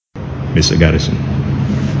Mr. Garrison,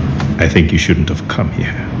 I think you shouldn't have come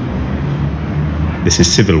here. This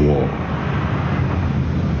is civil war.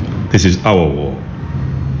 This is our war,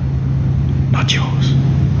 not yours.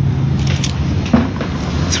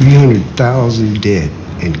 300,000 dead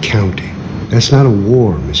and counting. That's not a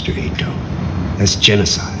war, Mr. Ito. That's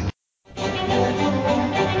genocide.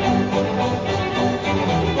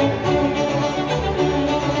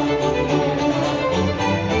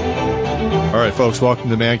 All right, folks, welcome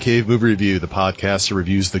to Man Cave Movie Review, the podcast that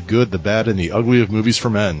reviews the good, the bad, and the ugly of movies for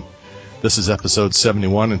men. This is episode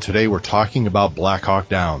 71, and today we're talking about Blackhawk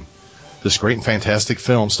Down. This great and fantastic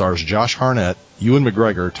film stars Josh Hartnett, Ewan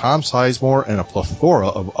McGregor, Tom Sizemore, and a plethora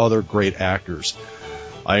of other great actors.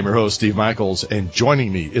 I am your host, Steve Michaels, and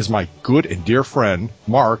joining me is my good and dear friend,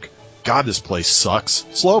 Mark, God, this place sucks,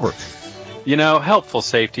 Slover. You know, helpful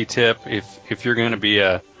safety tip, if you're going to be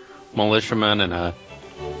a militiaman in a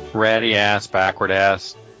ratty-ass,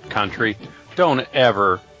 backward-ass country, don't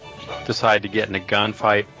ever decide to get in a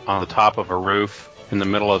gunfight on the top of a roof in the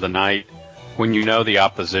middle of the night when you know the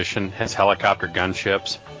opposition has helicopter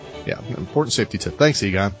gunships. Yeah, important safety tip. Thanks,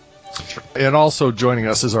 Egon. And also joining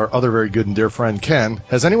us is our other very good and dear friend, Ken.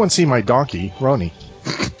 Has anyone seen my donkey, Roni?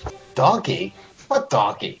 Donkey? What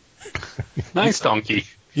donkey? Nice donkey.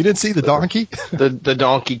 You didn't see the donkey? The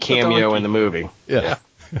donkey cameo in the movie. Yeah.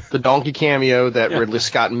 The donkey cameo that Ridley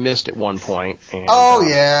Scott missed at one point. And,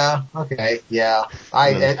 yeah. Okay, yeah.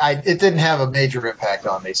 It didn't have a major impact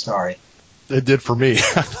on me, sorry. It did for me.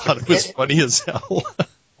 I thought it was funny as hell.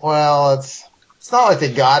 Well, it's not like the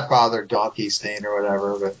Godfather donkey scene or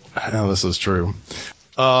whatever, but I know this is true.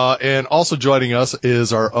 And also joining us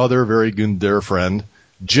is our other very good and dear friend,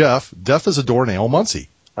 Jeff, deaf as a doornail, Muncie.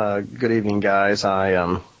 Good evening, guys.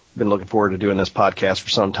 I been looking forward to doing this podcast for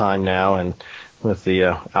some time now, and with the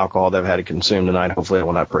alcohol that I've had to consume tonight, hopefully I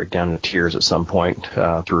will not break down into tears at some point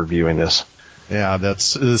through reviewing this. Yeah,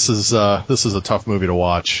 this is a tough movie to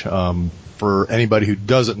watch. For anybody who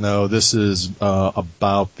doesn't know, this is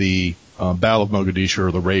about the Battle of Mogadishu,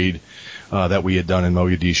 or the raid that we had done in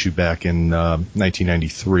Mogadishu back in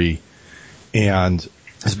 1993, and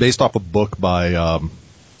it's based off a book by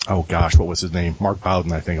what was his name? Mark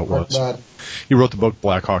Bowden, I think it was. He wrote the book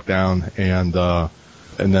Blackhawk Down, and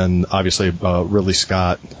then obviously Ridley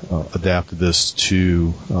Scott adapted this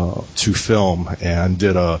to film and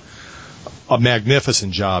did a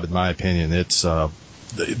magnificent job, in my opinion. It's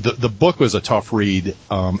the book was a tough read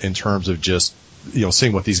in terms of just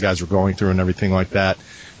seeing what these guys were going through and everything like that,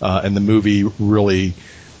 and the movie really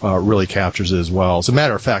captures it as well. As a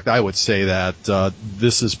matter of fact, I would say that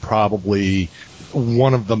this is probably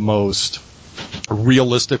one of the most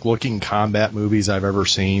realistic-looking combat movies I've ever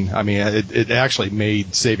seen. I mean, it actually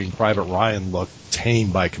made Saving Private Ryan look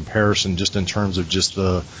tame by comparison, just in terms of just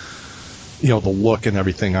the look and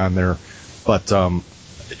everything on there. But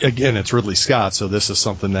again, it's Ridley Scott, so this is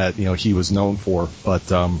something that he was known for.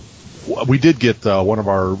 But we did get one of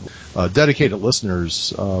our dedicated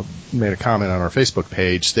listeners made a comment on our Facebook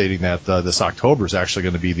page stating that this October is actually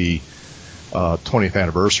going to be the 20th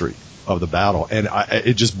anniversary of the battle, and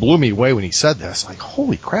it just blew me away when he said this. Like,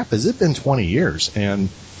 holy crap, has it been 20 years? And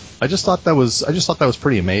I just thought that was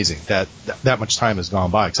pretty amazing that much time has gone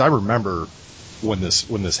by, because I remember when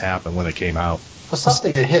this happened, when it came out. Well,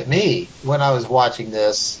 something that hit me when I was watching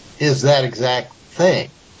this is that exact thing.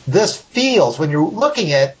 This feels, when you're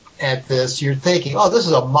looking at this, you're thinking, oh, this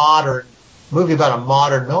is a modern movie about a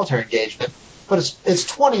modern military engagement, but it's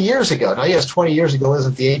 20 years ago. Now, yes, 20 years ago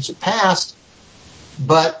isn't the ancient past,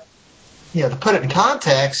 but to put it in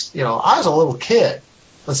context, I was a little kid,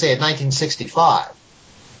 let's say in 1965,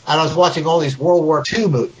 and I was watching all these World War II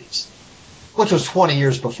movies, which was 20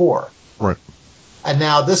 years before. Right. And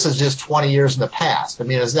now this is just 20 years in the past. I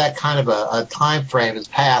mean, as that kind of a time frame has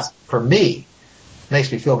passed for me, it makes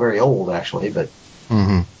me feel very old, actually, but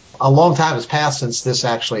a long time has passed since this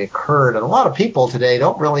actually occurred, and a lot of people today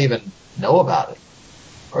don't really even know about it.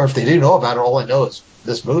 Or if they do know about it, all they know is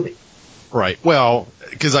this movie. Right. Well,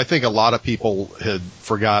 because I think a lot of people had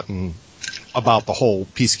forgotten about the whole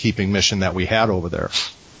peacekeeping mission that we had over there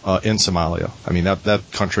in Somalia. I mean, that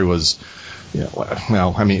country was,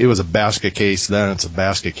 it was a basket case then. It's a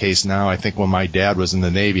basket case now. I think when my dad was in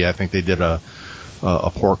the Navy, I think they did a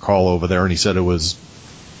port call over there, and he said it was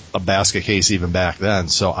a basket case even back then.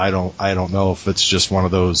 So I don't know if it's just one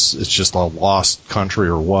of those, it's just a lost country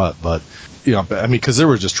or what, but because there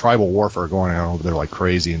was just tribal warfare going on over there like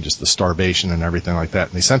crazy, and just the starvation and everything like that.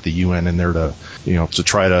 And they sent the UN in there to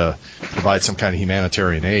try to provide some kind of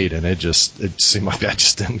humanitarian aid, and it seemed like that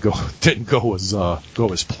just didn't go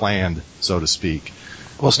as planned, so to speak.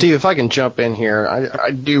 Well, Steve, if I can jump in here,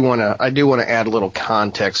 I do want to add a little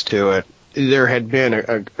context to it. There had been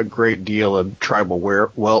a great deal of tribal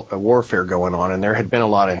warfare going on, and there had been a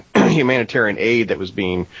lot of humanitarian aid that was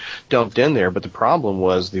being dumped in there. But the problem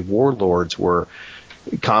was the warlords were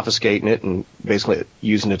confiscating it and basically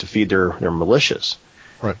using it to feed their militias.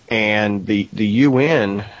 Right. And the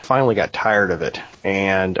UN finally got tired of it,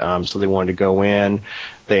 and so they wanted to go in.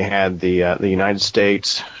 They had the United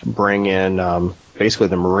States bring in basically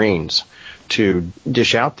the Marines to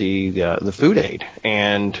dish out the food aid.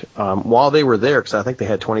 And while they were there, because I think they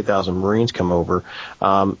had 20,000 Marines come over,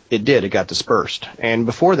 it got dispersed. And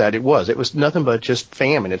before that, it was nothing but just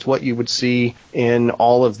famine. It's what you would see in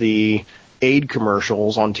all of the aid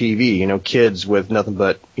commercials on TV, kids with nothing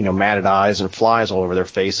but, matted eyes and flies all over their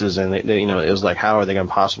faces. And they it was like, how are they going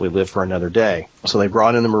to possibly live for another day? So they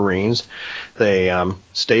brought in the Marines. They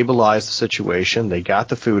stabilized the situation. They got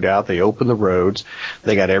the food out. They opened the roads.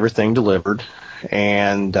 They got everything delivered.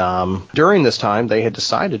 And during this time, they had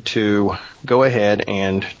decided to go ahead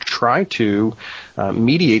and try to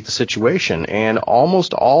mediate the situation. And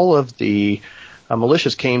almost all of the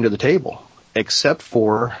militias came to the table, except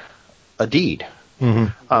for Adid,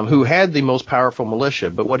 who had the most powerful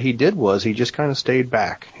militia. But what he did was he just kind of stayed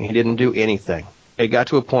back. He didn't do anything. It got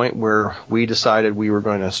to a point where we decided we were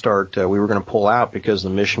going to pull out because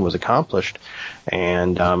the mission was accomplished.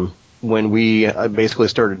 And when we basically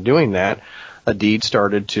started doing that, Adid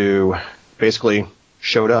started to basically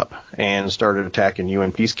showed up and started attacking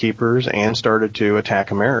UN peacekeepers and started to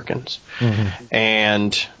attack Americans.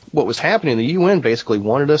 And what was happening, the UN basically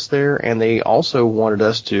wanted us there, and they also wanted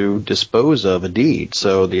us to dispose of Adid.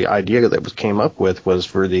 So the idea that came up with was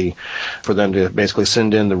for them to basically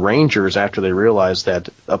send in the Rangers after they realized that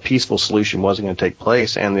a peaceful solution wasn't going to take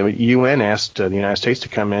place, and the UN asked the United States to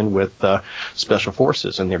come in with special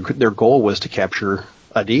forces, and their goal was to capture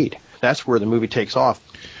Adid. That's where the movie takes off.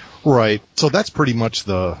 Right. So that's pretty much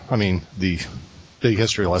the big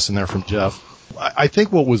history lesson there from Jeff. I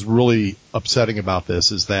think what was really upsetting about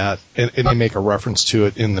this is that, and they make a reference to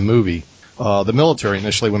it in the movie, the military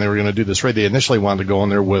initially, when they were going to do this raid, they initially wanted to go in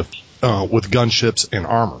there with gunships and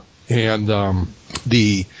armor. And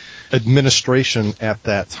the administration at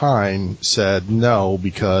that time said no,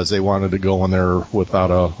 because they wanted to go in there without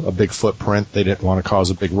a big footprint. They didn't want to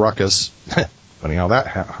cause a big ruckus. Funny how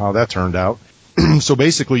that turned out. So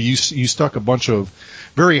basically, you stuck a bunch of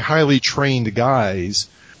very highly trained guys,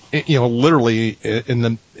 literally in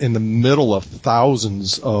the middle of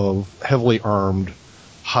thousands of heavily armed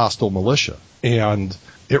hostile militia. And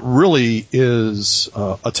it really is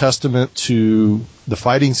a testament to the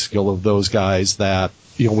fighting skill of those guys that,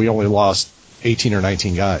 we only lost 18 or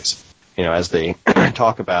 19 guys. As they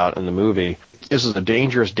talk about in the movie, this is a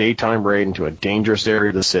dangerous daytime raid into a dangerous area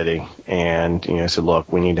of the city. And, I said,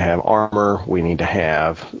 look, we need to have armor. We need to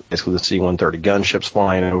have basically the C-130 gunships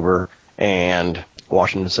flying over. And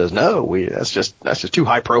Washington says, no, that's just too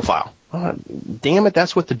high profile. Damn it,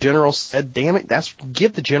 that's what the general said. Damn it,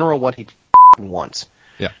 give the general what he wants.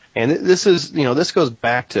 Yeah. And this is, this goes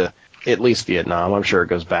back to at least Vietnam. I'm sure it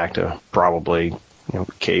goes back to probably,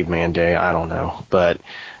 caveman day. I don't know. But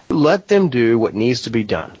let them do what needs to be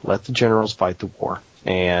done. Let the generals fight the war.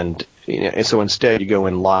 And so instead you go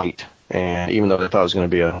in light. And even though they thought it was going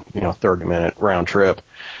to be a 30-minute round trip,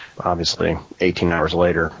 obviously 18 hours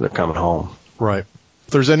later they're coming home. Right.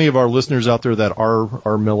 If there's any of our listeners out there that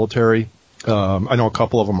are military, I know a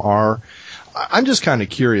couple of them are. I'm just kind of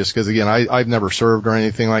curious because, again, I've never served or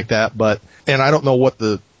anything like that, and I don't know what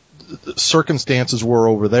the circumstances were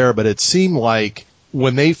over there, but it seemed like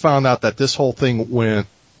when they found out that this whole thing went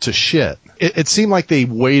to shit, it seemed like they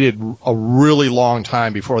waited a really long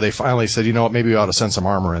time before they finally said, maybe we ought to send some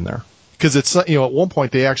armor in there. Because it's, at one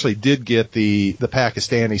point they actually did get the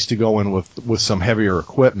Pakistanis to go in with some heavier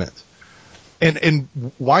equipment. And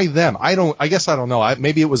why them? I guess I don't know.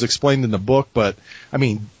 Maybe it was explained in the book, but I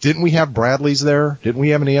mean, didn't we have Bradleys there? Didn't we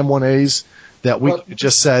have any M1As that we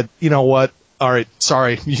just said, you know what? All right,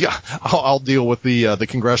 sorry, I'll deal with the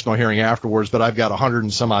congressional hearing afterwards, but I've got 100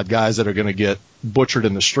 and some odd guys that are going to get butchered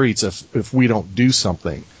in the streets if we don't do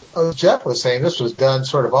something. As Jeff was saying, this was done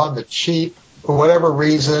sort of on the cheap. For whatever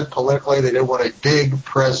reason, politically, they didn't want a big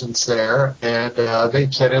presence there, and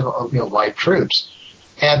they sent in light troops.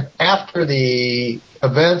 And after the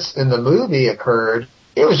events in the movie occurred,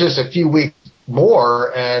 it was just a few weeks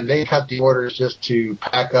more, and they cut the orders just to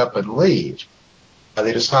pack up and leave.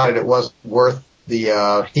 They decided it wasn't worth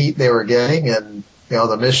the heat they were getting, and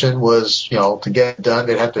the mission was to get it done.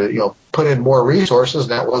 They'd have to put in more resources,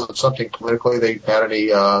 and that wasn't something politically they had any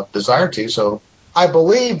desire to. So I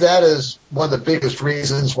believe that is one of the biggest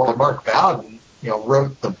reasons why Mark Bowden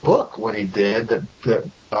wrote the book when he did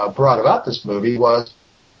that brought about this movie was,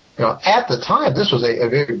 at the time, this was a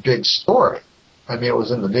very big story. I mean, it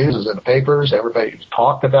was in the news, it was in the papers, everybody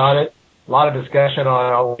talked about it. A lot of discussion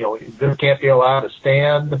on, this can't be allowed to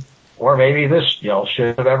stand, or maybe this,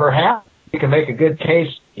 shouldn't have ever happened. You can make a good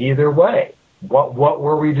case either way. What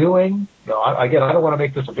were we doing? Again, I don't want to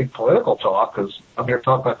make this a big political talk because I'm here to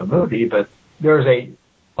talk about the movie, but there's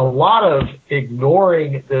a lot of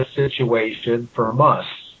ignoring this situation for months.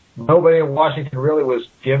 Nobody in Washington really was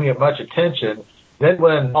giving it much attention. Then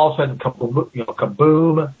when all of a sudden,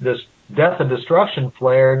 kaboom, this death and destruction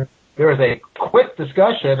flared, there was a quick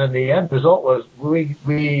discussion, and the end result was,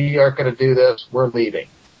 we aren't going to do this, we're leaving.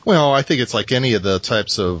 Well, I think it's like any of those type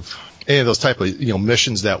of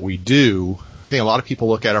missions that we do. I think a lot of people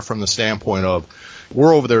look at it from the standpoint of,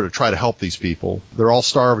 we're over there to try to help these people. They're all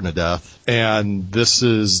starving to death, and this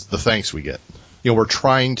is the thanks we get. We're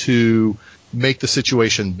trying to make the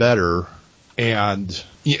situation better, and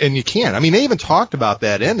you can't. I mean, they even talked about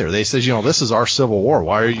that in there. They said, this is our civil war.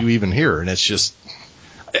 Why are you even here? And it's just,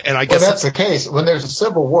 and I guess that's the case. When there's a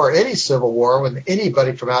civil war, any civil war, when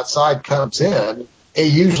anybody from outside comes in,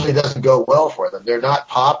 it usually doesn't go well for them. They're not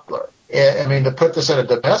popular. I mean, to put this in a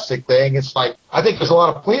domestic thing, it's like, I think there's a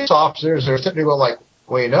lot of police officers that are sitting there going like,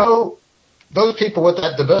 well, those people with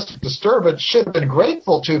that domestic disturbance should have been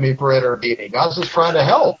grateful to me for intervening. I was just trying to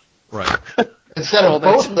help. Right. Instead of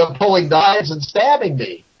both of them pulling knives and stabbing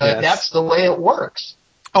me. Yes. That's the way it works.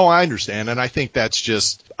 Oh, I understand. And I think it's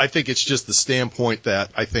just the standpoint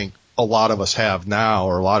that I think a lot of us have now,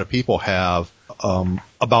 or a lot of people have,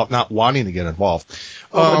 about not wanting to get involved.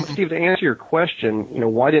 Well, Steve, to answer your question,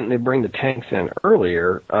 why didn't they bring the tanks in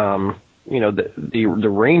earlier? The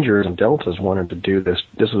Rangers and Deltas wanted to do this.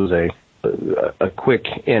 This was a quick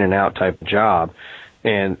in and out type of job.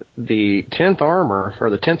 And the 10th Armor, or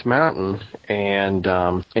the 10th Mountain, and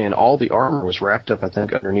all the armor was wrapped up, I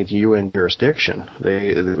think, underneath UN jurisdiction.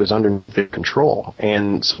 It was under their control.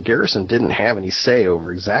 And so Garrison didn't have any say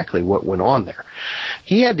over exactly what went on there.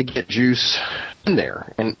 He had to get Juice in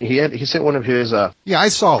there, and he sent one of his. Yeah, I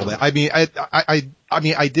saw that. I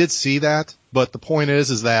mean, I did see that, but the point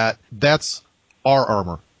is that that's our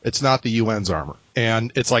armor. It's not the UN's armor.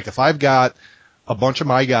 And it's like, if I've got a bunch of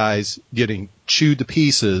my guys getting chewed to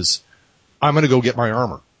pieces, I'm going to go get my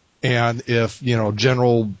armor. And if,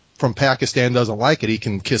 General from Pakistan doesn't like it, he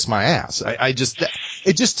can kiss my ass.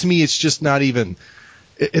 To me, it's just not even,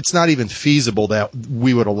 it's not even feasible that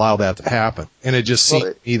we would allow that to happen. And it just seems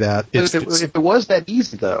to me that if it was that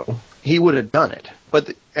easy, though, he would have done it.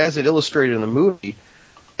 But as it illustrated in the movie,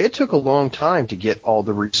 it took a long time to get all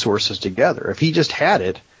the resources together. If he just had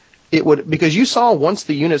it, it would, because you saw once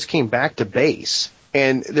the units came back to base,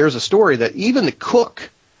 and there's a story that even the cook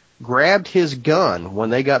grabbed his gun when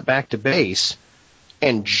they got back to base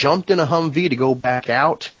and jumped in a Humvee to go back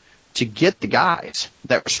out to get the guys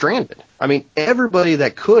that were stranded. I mean, everybody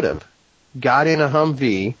that could have got in a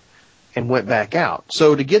Humvee and went back out.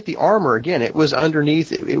 So to get the armor, again, it was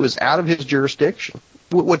underneath, it was out of his jurisdiction.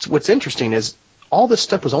 What's interesting is all this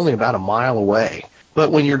stuff was only about a mile away. But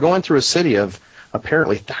when you're going through a city of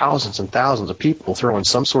apparently thousands and thousands of people throwing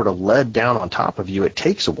some sort of lead down on top of you, it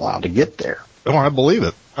takes a while to get there. Oh, I believe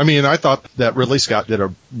it. I mean, I thought that Ridley Scott did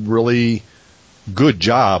a really good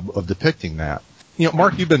job of depicting that.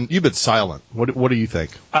 Mark, you've been silent. What do you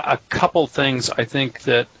think? A couple things. I think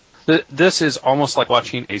that this is almost like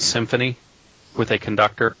watching a symphony with a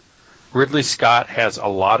conductor. Ridley Scott has a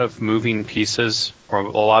lot of moving pieces, or a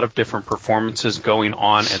lot of different performances going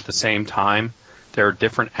on at the same time. There are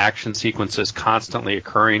different action sequences constantly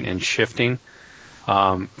occurring and shifting,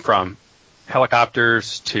 from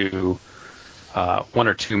helicopters to one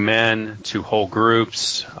or two men to whole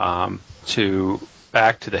groups, to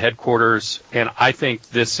back to the headquarters. And I think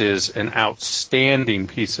this is an outstanding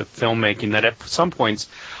piece of filmmaking that at some points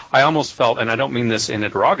I almost felt, and I don't mean this in a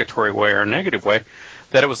derogatory way or a negative way,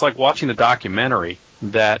 that it was like watching a documentary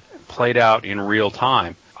that played out in real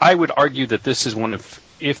time. I would argue that this is one of,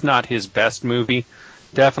 if not his best movie,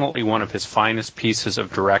 definitely one of his finest pieces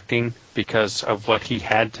of directing, because of what he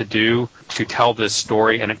had to do to tell this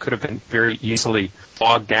story, and it could have been very easily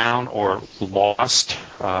bogged down or lost.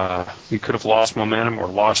 You could have lost momentum or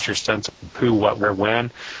lost your sense of who, what, where,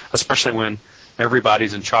 when, especially when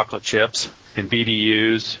everybody's in chocolate chips and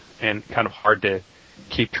BDUs, and kind of hard to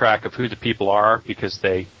keep track of who the people are because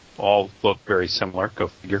they all look very similar. Go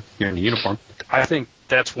figure, you're in the uniform. I think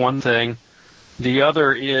that's one thing. The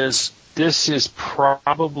other is, this is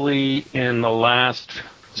probably in the last,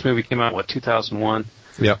 this movie came out, 2001?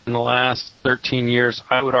 Yep. In the last 13 years,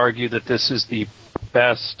 I would argue that this is the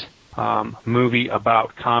best movie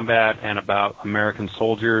about combat and about American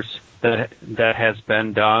soldiers that has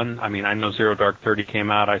been done. I mean, I know Zero Dark 30 came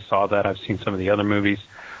out. I saw that. I've seen some of the other movies.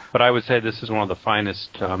 But I would say this is one of the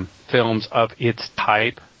finest films of its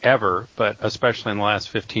type ever, but especially in the last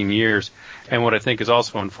 15 years. And what I think is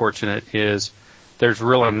also unfortunate is there's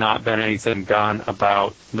really not been anything done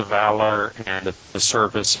about the valor and the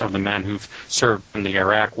service of the men who've served in the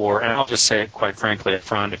Iraq War. And I'll just say it quite frankly up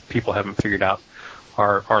front, if people haven't figured out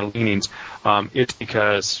our leanings, it's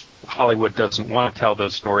because Hollywood doesn't want to tell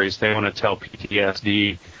those stories. They want to tell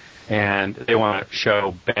PTSD, and they want to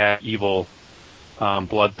show bad, evil,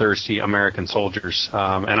 bloodthirsty American soldiers.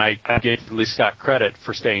 And I gave Ridley Scott credit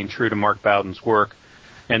for staying true to Mark Bowden's work.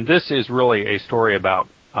 And this is really a story about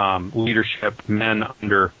leadership, men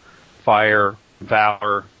under fire,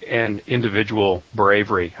 valor, and individual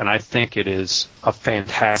bravery. And I think it is a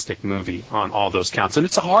fantastic movie on all those counts. And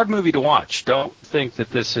it's a hard movie to watch. Don't think that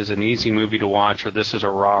this is an easy movie to watch or this is a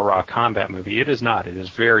rah-rah combat movie. It is not. It is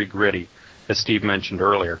very gritty, as Steve mentioned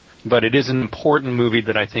earlier. But it is an important movie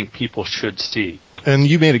that I think people should see. And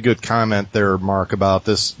you made a good comment there, Mark, about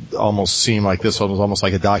this almost seemed like this one was almost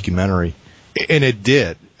like a documentary. And it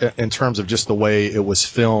did, in terms of just the way it was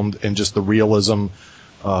filmed and just the realism.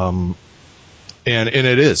 And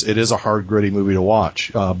it is a hard, gritty movie to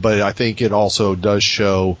watch. But I think it also does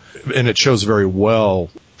show, and it shows very well,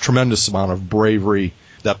 tremendous amount of bravery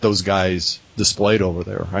that those guys displayed over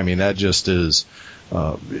there. I mean, that just is,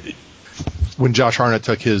 when Josh Hartnett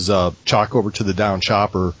took his chalk over to the down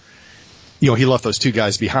chopper, he left those two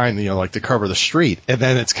guys behind, like to cover the street. And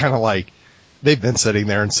then it's kind of like they've been sitting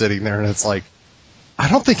there, and it's like, I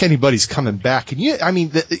don't think anybody's coming back. And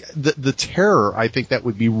the terror I think that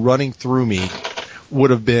would be running through me would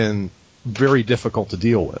have been very difficult to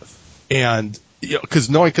deal with. And because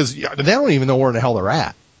they don't even know where in the hell they're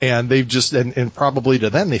at. And they've just, and probably to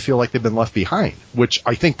them, they feel like they've been left behind, which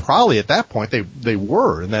I think probably at that point they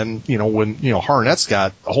were. And then, when, Harnett's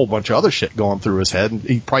got a whole bunch of other shit going through his head, and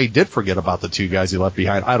he probably did forget about the two guys he left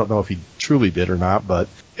behind. I don't know if he truly did or not, but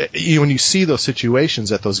when you see those situations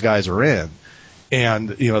that those guys are in, and,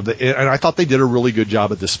 and I thought they did a really good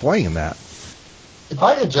job of displaying that. If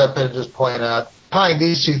I could jump in and just point out, tying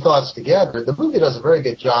these two thoughts together, the movie does a very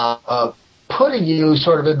good job of putting you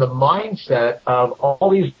sort of in the mindset of all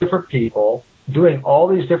these different people doing all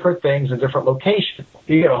these different things in different locations.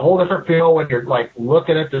 You get a whole different feel when you're like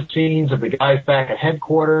looking at the scenes of the guys back at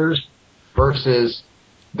headquarters versus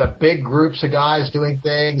the big groups of guys doing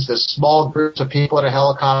things, the small groups of people in a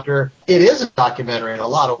helicopter. It is a documentary in a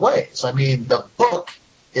lot of ways. I mean, the book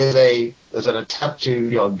is an attempt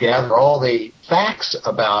to gather all the facts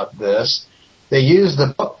about this. They use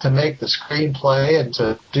the book to make the screenplay and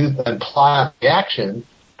to and plot the action.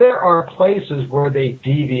 There are places where they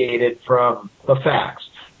deviated from the facts.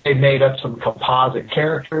 They made up some composite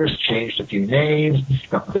characters, changed a few names,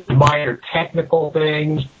 minor technical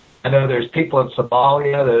things. I know there's people in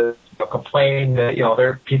Somalia that complain that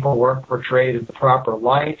their people weren't portrayed in the proper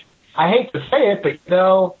light. I hate to say it,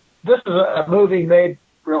 but this is a movie made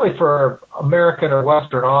really for American or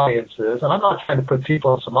Western audiences, and I'm not trying to put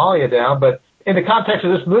people in Somalia down, but in the context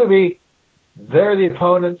of this movie, they're the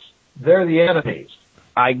opponents, they're the enemies.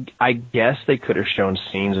 I guess they could have shown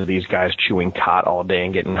scenes of these guys chewing khat all day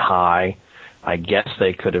and getting high. I guess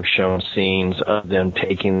they could have shown scenes of them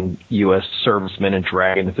taking U.S. servicemen and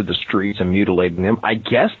dragging them through the streets and mutilating them. I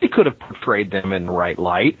guess they could have portrayed them in the right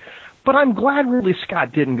light, but I'm glad Ridley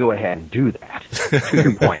Scott didn't go ahead and do that, to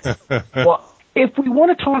your point. Well, if we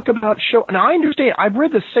want to talk about and I understand, I've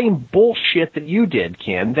read the same bullshit that you did,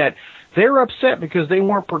 Ken, that they're upset because they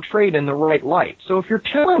weren't portrayed in the right light. So if you're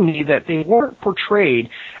telling me that they weren't portrayed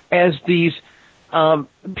as these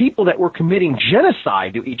people that were committing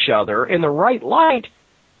genocide to each other in the right light,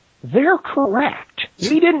 they're correct.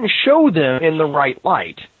 We didn't show them in the right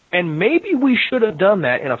light. And maybe we should have done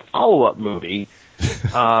that in a follow-up movie.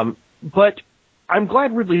 But I'm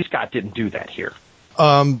glad Ridley Scott didn't do that here.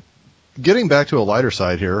 Getting back to a lighter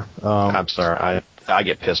side here. I'm sorry. I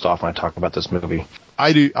get pissed off when I talk about this movie.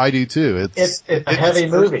 I do too. It's a heavy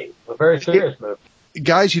movie, a very serious movie.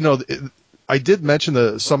 Guys, I did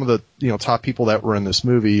mention some of the top people that were in this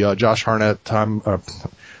movie: Josh Hartnett, Ewan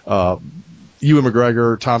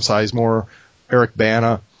McGregor, Tom Sizemore, Eric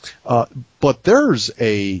Bana. But there's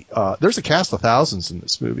a cast of thousands in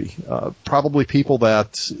this movie. Probably people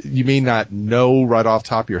that you may not know right off the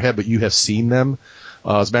top of your head, but you have seen them.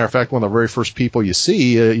 As a matter of fact, one of the very first people you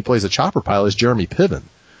see, he plays a chopper pilot, is Jeremy Piven.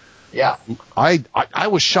 Yeah, I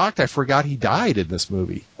was shocked. I forgot he died in this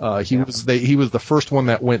movie. He was the first one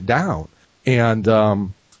that went down, and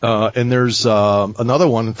there's another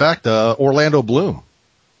one. In fact, Orlando Bloom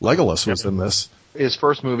Legolas was in this. His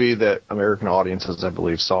first movie that American audiences, I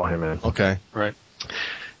believe, saw him in. Okay. Right.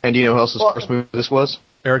 And do you know who else's first movie this was?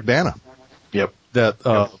 Eric Bana. Yep.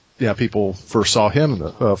 That people first saw him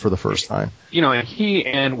for the first time. You know, and he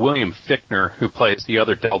and William Fichtner, who plays the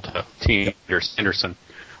other Delta teenager, Sanderson,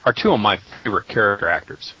 are two of my favorite character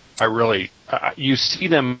actors. I really, you see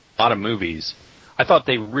them in a lot of movies. I thought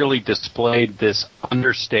they really displayed this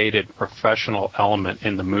understated professional element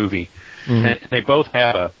in the movie, and they both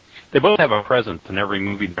have a presence in every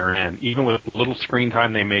movie they're in. Even with little screen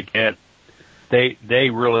time they may get, they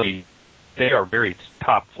are very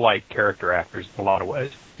top flight character actors in a lot of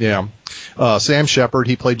ways. Yeah. Sam Shepard,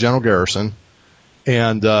 he played General Garrison,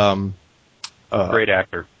 and great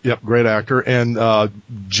actor. Yep, great actor. And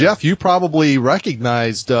Jeff, you probably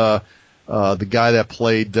recognized the guy that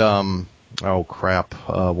played. What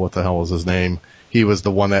the hell was his name? He was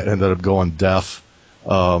the one that ended up going deaf.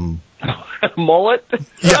 Mullet?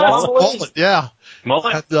 Yeah, Mullet. Yeah.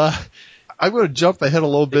 Mullet? And, I'm going to jump ahead a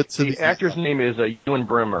little bit to the actor's name is Ewan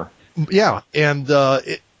Brimmer. Yeah, and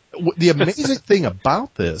the amazing thing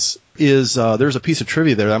about this is there's a piece of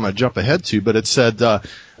trivia there that I'm going to jump ahead to, but it says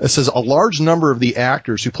a large number of the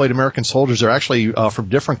actors who played American soldiers are actually from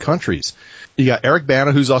different countries. You got Eric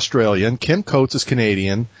Bana, who's Australian. Kim Coates is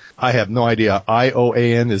Canadian. I have no idea.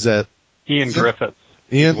 Ioan, is that Ian Griffiths?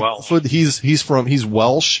 Ian, Welsh. He's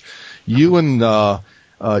Welsh. Ewan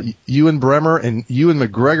Bremer and Ewan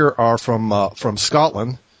McGregor are from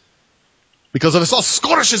Scotland. Because of it's all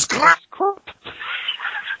Scottish as crap.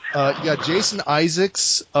 You got Jason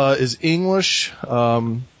Isaacs is English.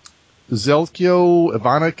 Zelkio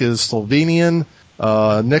Ivanek is Slovenian.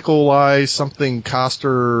 Nikolai something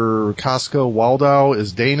Kosko Waldau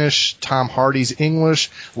is Danish. Tom Hardy's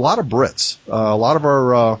English. A lot of Brits. A lot of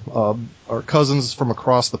our cousins from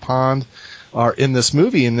across the pond are in this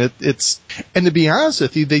movie, and and to be honest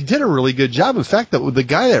with you, they did a really good job. In fact, the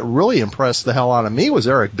guy that really impressed the hell out of me was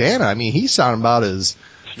Eric Bana. I mean, he sounded about as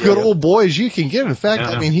good old boy as you can get. In fact,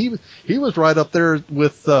 I mean, he was right up there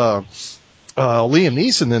with Liam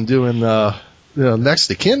Neeson and doing next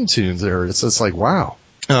to kin tunes there. It's like, wow.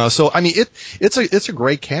 So I mean, it's a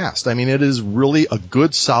great cast. I mean, it is really a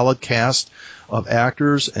good, solid cast of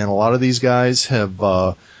actors, and a lot of these guys have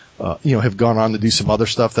gone on to do some other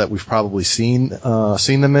stuff that we've probably seen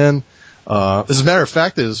them in. As a matter of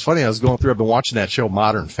fact, it was funny. I've been watching that show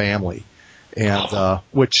Modern Family, and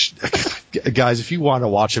which, guys, if you want to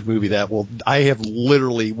watch a movie I have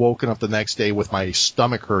literally woken up the next day with my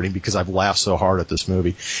stomach hurting because I've laughed so hard at this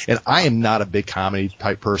movie. And I am not a big comedy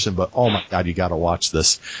type person, but oh my God, you got to watch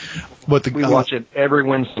this. But we watch it every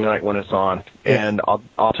Wednesday night when it's on, and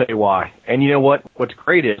I'll tell you why. And you know what? What's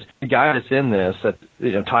great is the guy that's in this,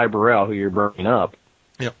 Ty Burrell, who you're bringing up.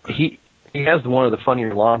 Yep. He has one of the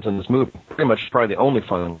funnier lines in this movie. Pretty much probably the only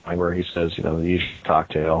fun line where he says, the usual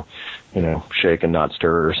cocktail, shake and not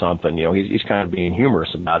stir or something. He's kind of being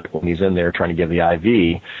humorous about it when he's in there trying to give the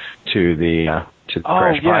IV to the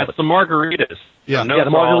crash pilot. It's the margaritas. Yeah, the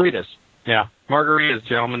margaritas. Yeah, margaritas,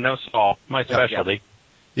 gentlemen, no salt. My specialty.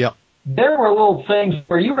 Yep. There were little things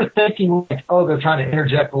where you were thinking, like, oh, they're trying to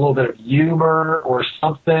interject a little bit of humor or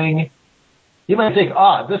something. You might think,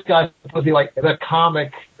 this guy's supposed to be like the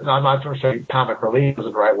comic. I'm not sure comic relief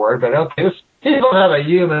isn't the right word, but okay, he's going to have a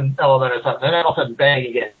human element or something. And then all of a sudden, bang,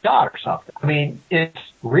 he gets shot or something. I mean, it's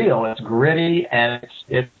real, it's gritty, and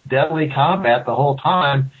it's deadly combat the whole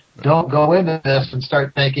time. Don't go into this and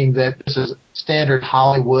start thinking that this is standard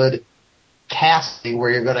Hollywood casting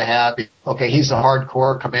where you're going to have, okay, he's the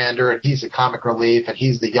hardcore commander, and he's the comic relief, and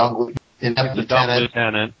he's the young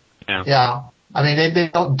lieutenant. Yeah. I mean, they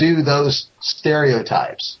don't do those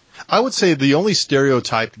stereotypes. I would say the only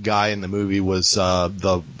stereotyped guy in the movie was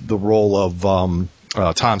the role of Tom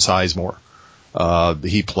Sizemore.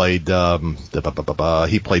 He played Colonel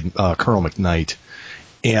McKnight,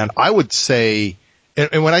 and I would say,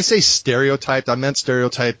 and when I say stereotyped, I meant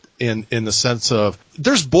stereotyped in the sense of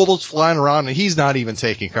there's bullets flying around and he's not even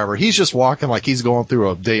taking cover. He's just walking like he's going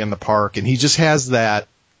through a day in the park, and he just has that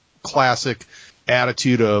classic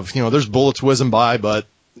attitude of, there's bullets whizzing by, but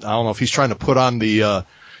I don't know if he's trying to put on the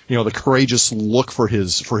the courageous look for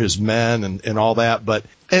his men and all that. But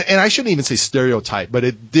and I shouldn't even say stereotype, but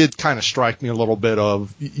it did kind of strike me a little bit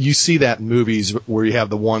of, you see that in movies where you have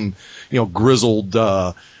the one grizzled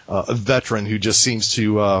veteran who just seems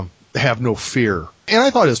to have no fear. And I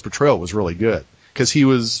thought his portrayal was really good because he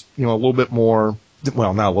was a little bit more,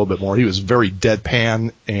 well, not a little bit more, he was very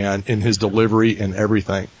deadpan and in his delivery and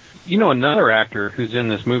everything. Another actor who's in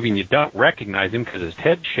this movie and you don't recognize him because his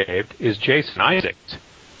head's shaved is Jason Isaacs.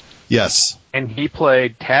 Yes. And he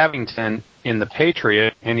played Tavington in The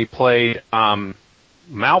Patriot, and he played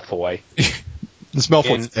Malfoy. This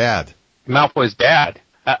Malfoy's dad. Malfoy's dad.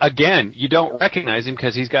 Again, you don't recognize him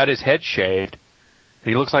because he's got his head shaved.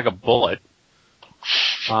 He looks like a bullet.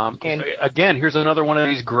 And again, here's another one of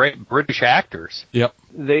these great British actors. Yep.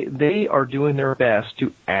 They are doing their best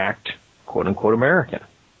to act, quote unquote, American.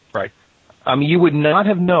 Right. You would not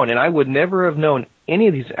have known, and I would never have known any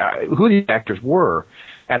of these who these actors were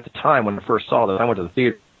at the time when I first saw this. I went to the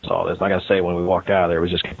theater and saw this. And I got to say, when we walked out of there, it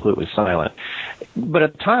was just completely silent. But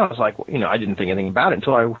at the time, I was like, I didn't think anything about it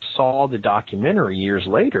until I saw the documentary years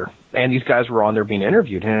later, and these guys were on there being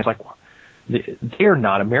interviewed, and it's like, they're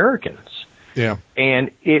not Americans. Yeah.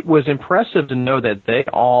 And it was impressive to know that they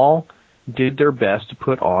all did their best to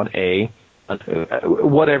put on a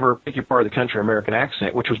whatever, pick your part of the country, American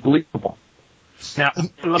accent, which was believable. Now,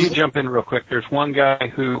 let me jump in real quick. There's one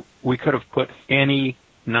guy who we could have put any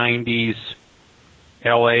 90s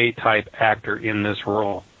LA type actor in this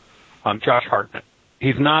role, Josh Hartnett.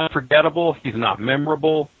 He's not forgettable. He's not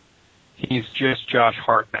memorable. He's just Josh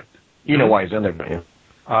Hartnett. You know why he's in there, don't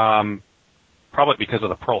you? Probably because of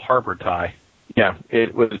the Pearl Harbor tie. Yeah,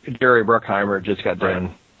 it was Jerry Bruckheimer just got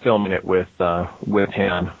done filming it with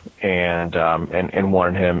him and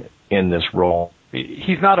wanted him in this role.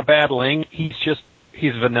 He's not a battling. He's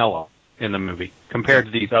vanilla in the movie compared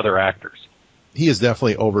to these other actors. He is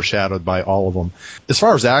definitely overshadowed by all of them. As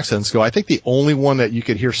far as accents go, I think the only one that you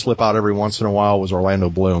could hear slip out every once in a while was Orlando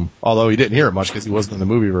Bloom, although he didn't hear it much because he wasn't in the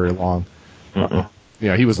movie very long.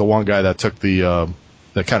 He was the one guy that took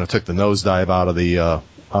that kind of took the nosedive out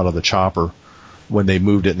of the chopper when they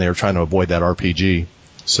moved it and they were trying to avoid that RPG.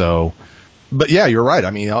 So, but yeah, you're right.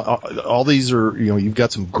 I mean, all these are, you've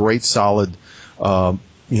got some great solid,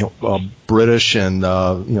 British and,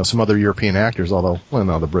 some other European actors, although, well,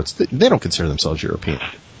 no, the Brits, they don't consider themselves European.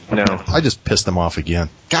 No. I just pissed them off again.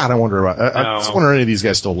 God, I wonder any of these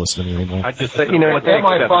guys still listen to me anymore. I just what?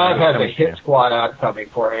 MI5 has a hit squad out coming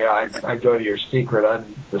for you. I go to your secret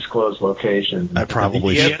undisclosed location. I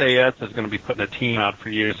probably should. should. The SAS is going to be putting a team out for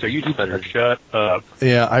you, so you just better shut up.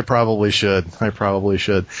 Yeah, I probably should. Guys,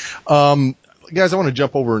 I want to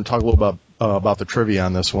jump over and talk a little about the trivia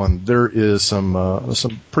on this one. There is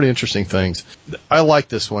some pretty interesting things. I like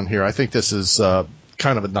this one here. I think this is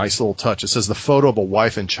kind of a nice little touch. It says the photo of a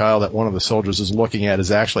wife and child that one of the soldiers is looking at is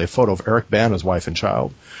actually a photo of Eric Bana's wife and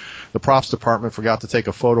child. The props department forgot to take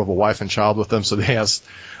a photo of a wife and child with them, so they asked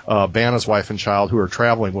Bana's wife and child who are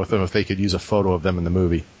traveling with them if they could use a photo of them in the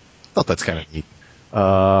movie. I thought that's kind of neat.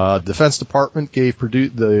 Defense Department gave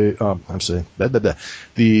the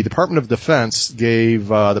Department of Defense gave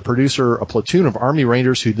the producer a platoon of Army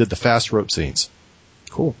Rangers who did the fast rope scenes.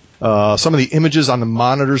 Cool. Some of the images on the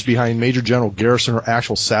monitors behind Major General Garrison are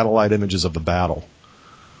actual satellite images of the battle,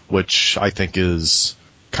 which I think is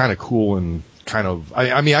kind of cool and kind of,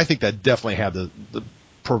 I think that definitely had to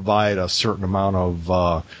provide a certain amount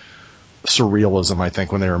of surrealism, I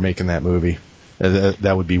think, when they were making that movie.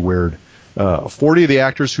 That would be weird. 40 of the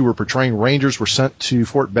actors who were portraying Rangers were sent to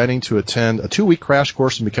Fort Benning to attend a 2-week crash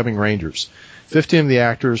course in becoming Rangers. 15 of the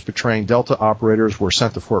actors portraying Delta operators were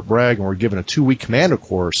sent to Fort Bragg and were given a 2-week commando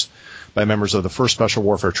course by members of the 1st Special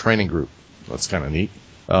Warfare Training Group. That's kind of neat.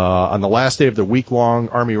 On the last day of the week-long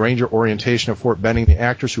Army Ranger orientation at Fort Benning, the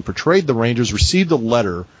actors who portrayed the Rangers received a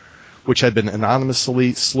letter which had been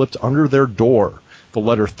anonymously slipped under their door. The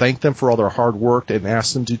letter thanked them for all their hard work and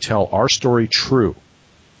asked them to tell our story true.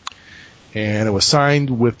 And it was signed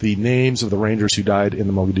with the names of the Rangers who died in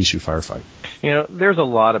the Mogadishu firefight. There's a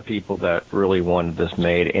lot of people that really wanted this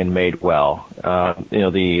made and made well.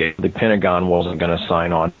 The Pentagon wasn't going to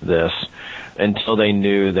sign on to this until they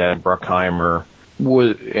knew that Bruckheimer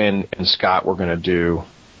and Scott were going to do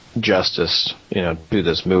justice, to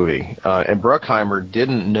this movie. And Bruckheimer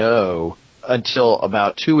didn't know until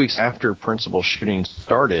about 2 weeks after principal shooting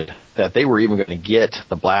started that they were even going to get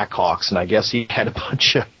the Blackhawks. And I guess he had a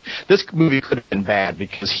bunch of, this movie could have been bad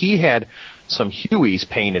because he had some Hueys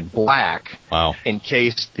painted black. Wow. In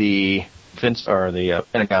case the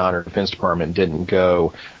Pentagon or Defense Department didn't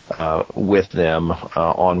go with them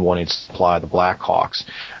on wanting to supply the Blackhawks.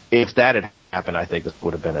 If that had happened, I think this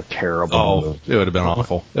would have been a terrible move. It would have been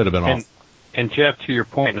awful. It would have been awful. And Jeff, to your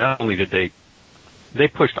point, not only did they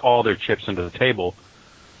pushed all their chips into the table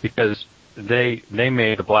because they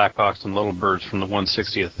made the Blackhawks and Little Birds from the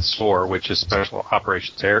 160th SOAR, which is Special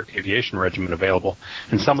Operations Air Aviation Regiment, available.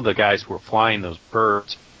 And some of the guys who were flying those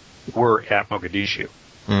birds were at Mogadishu.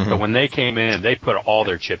 Mm-hmm. But when they came in, they put all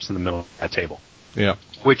their chips in the middle of that table. Yeah.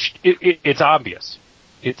 Which, it's obvious.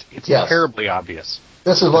 It's yes. Terribly obvious.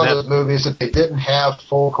 This is one of those movies that they didn't have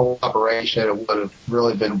full cooperation. It would have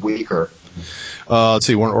really been weaker. Let's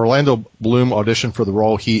see. When Orlando Bloom auditioned for the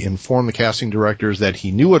role, he informed the casting directors that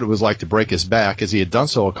he knew what it was like to break his back, as he had done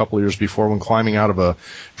so a couple of years before when climbing out of a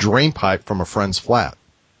drain pipe from a friend's flat.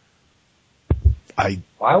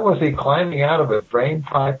 Why was he climbing out of a drain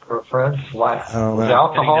pipe from a friend's flat? Was know.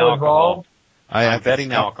 alcohol involved? I'm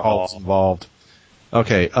betting alcohol is involved.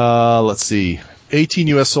 Okay, let's see. 18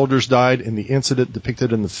 U.S. soldiers died in the incident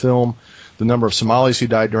depicted in the film. The number of Somalis who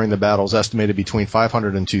died during the battle is estimated between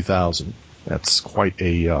 500 and 2,000. That's quite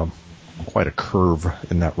a curve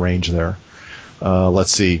in that range there.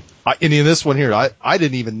 Let's see. In this one here, I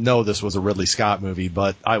didn't even know this was a Ridley Scott movie,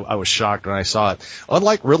 but I was shocked when I saw it.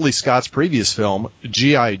 Unlike Ridley Scott's previous film,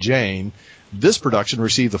 G.I. Jane, this production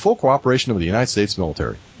received the full cooperation of the United States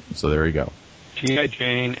military. So there you go. G.I.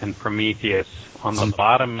 Jane and Prometheus on the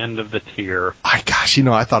bottom end of the tier. I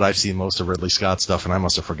thought I've seen most of Ridley Scott's stuff, and I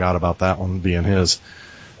must have forgot about that one being his.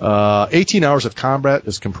 18 hours of combat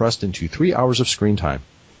is compressed into 3 hours of screen time.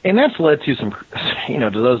 And that's led to some, to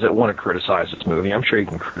those that want to criticize this movie. I'm sure you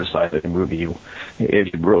can criticize the movie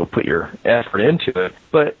if you really put your effort into it.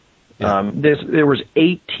 But there was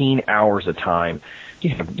 18 hours of time.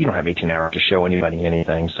 You don't have 18 hours to show anybody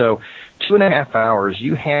anything. So 2.5 hours,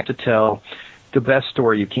 you have to tell the best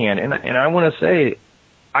story you can. And I want to say,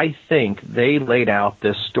 I think they laid out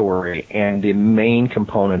this story and the main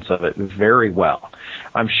components of it very well.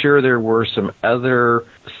 I'm sure there were some other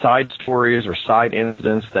side stories or side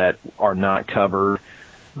incidents that are not covered,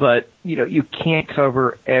 but you can't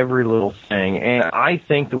cover every little thing. And I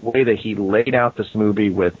think the way that he laid out this movie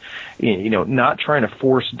with, not trying to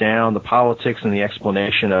force down the politics and the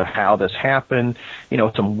explanation of how this happened,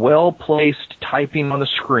 some well-placed typing on the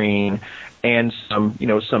screen and some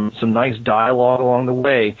nice dialogue along the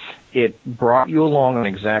way, it brought you along on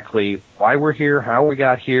exactly why we're here, how we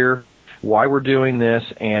got here, why we're doing this,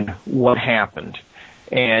 and what happened.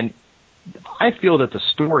 And I feel that the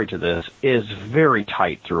story to this is very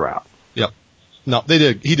tight throughout. Yep. No,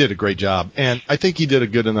 he did a great job. And I think he did a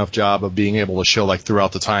good enough job of being able to show,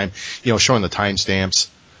 throughout the time, showing the timestamps,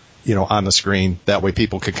 on the screen. That way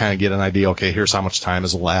people could kind of get an idea, okay, here's how much time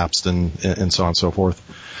has elapsed and so on and so forth.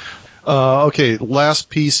 Okay, last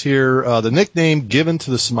piece here. The nickname given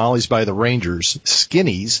to the Somalis by the Rangers,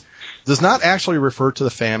 Skinnies, does not actually refer to the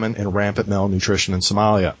famine and rampant malnutrition in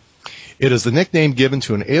Somalia. It is the nickname given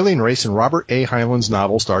to an alien race in Robert A. Heinlein's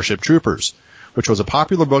novel Starship Troopers, which was a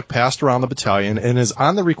popular book passed around the battalion and is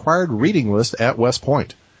on the required reading list at West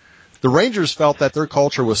Point. The Rangers felt that their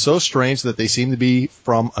culture was so strange that they seemed to be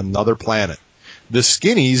from another planet. The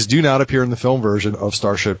Skinnies do not appear in the film version of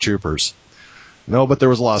Starship Troopers. No, but there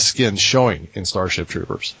was a lot of skin showing in Starship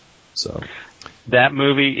Troopers. So that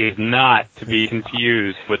movie is not to be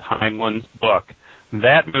confused with Heinlein's book.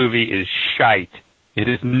 That movie is shite. It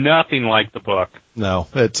is nothing like the book. No,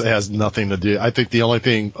 it has nothing to do. I think the only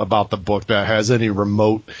thing about the book that has any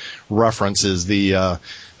remote reference is the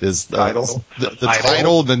title, the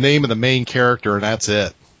title, the name of the main character, and that's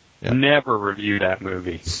it. Yeah. Never review that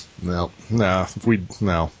movie. No.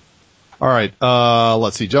 All right,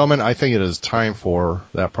 let's see, gentlemen. I think it is time for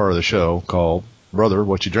that part of the show called "Brother,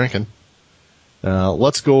 What You Drinking."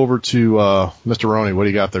 Let's go over to Mr. Roney. What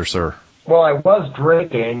do you got there, sir? Well, I was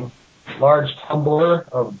drinking a large tumbler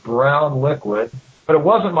of brown liquid, but it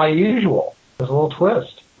wasn't my usual. There's a little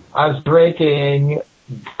twist. I was drinking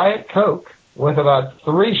Diet Coke with about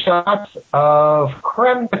 3 shots of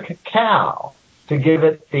creme de cacao to give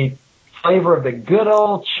it the flavor of the good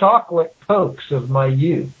old chocolate Cokes of my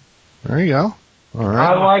youth. There you go. All right.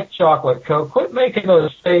 I like chocolate Coke. Quit making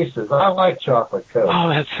those faces. I like chocolate Coke. Oh,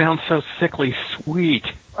 that sounds so sickly sweet.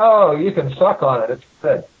 Oh, you can suck on it. It's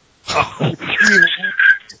good.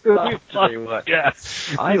 I'll tell you what.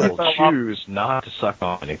 Yes. I will choose not to suck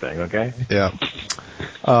on anything, okay? Yeah.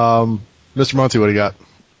 Mr. Monty, what do you got?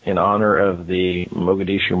 In honor of the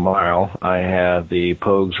Mogadishu Mile, I have the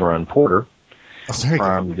Pogues Run Porter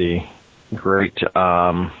from the great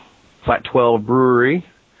Flat 12 Brewery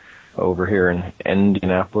over here in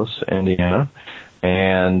Indianapolis, Indiana.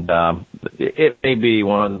 And it may be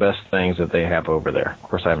one of the best things that they have over there. Of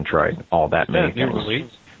course, I haven't tried all that many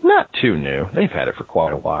things. Not too new. They've had it for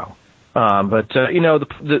quite a while. But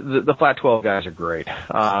the Flat 12 guys are great.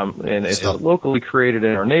 And it's locally created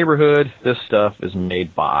in our neighborhood. This stuff is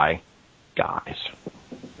made by guys.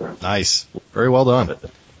 Nice. Very well done.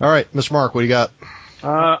 All right, Mr. Mark, what do you got?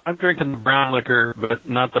 I'm drinking the brown liquor, but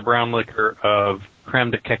not the brown liquor of creme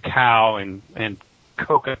de cacao and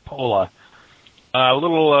Coca-Cola. A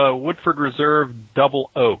little Woodford Reserve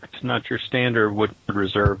double oaked, not your standard Woodford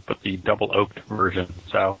Reserve, but the double oaked version.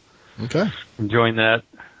 So, okay, enjoying that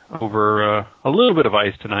over a little bit of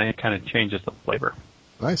ice tonight. It kind of changes the flavor.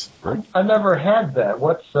 Nice. I never had that.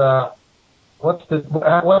 What's the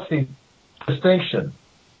distinction?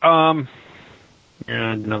 Yeah,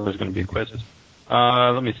 I know there's going to be quizzes.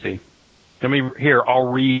 Let me see. I'll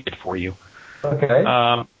read it for you.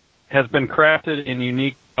 Okay. Has been crafted in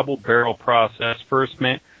unique double barrel process, first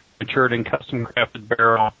matured in custom crafted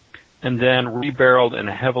barrel, and then rebarreled in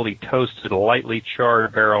a heavily toasted, lightly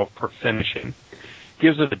charred barrel for finishing.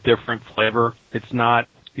 Gives it a different flavor.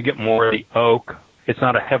 You get more of the oak. It's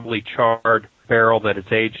not a heavily charred barrel that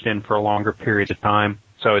it's aged in for a longer period of time,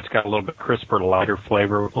 so it's got a little bit crisper, lighter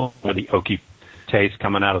flavor with the oaky taste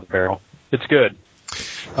coming out of the barrel. It's good.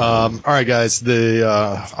 All right, guys.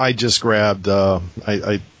 I just grabbed.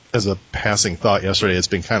 As a passing thought yesterday, it's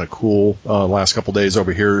been kind of cool last couple days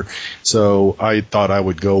over here. So I thought I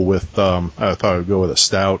would go with a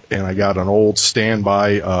stout, and I got an old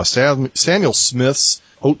standby Samuel Smith's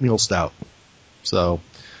oatmeal stout. So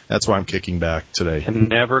that's why I'm kicking back today. Can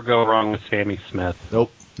never go wrong with Sammy Smith.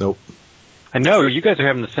 Nope. I know you guys are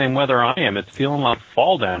having the same weather I am. It's feeling like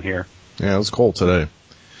fall down here. Yeah, it was cold today.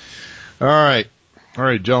 All right,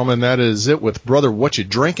 gentlemen. That is it with Brother What You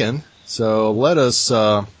Drinking. So let's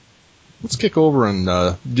kick over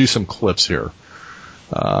and do some clips here.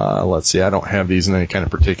 Let's see. I don't have these in any kind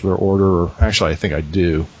of particular order. Or actually, I think I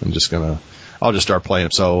do. I'll just start playing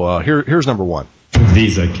them. So here's number one.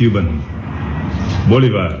 These are Cuban.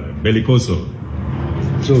 Bolivar, Belicoso.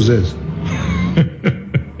 So's this.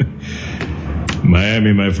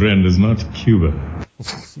 Miami, my friend, is not Cuba.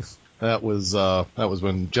 That was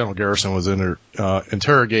when General Garrison was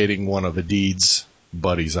interrogating one of Edid's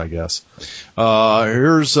buddies, I guess.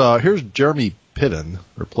 Here's Jeremy Piven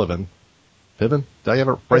or Pliven. Piven? Did I have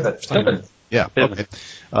it right? Piven. Yeah. Okay.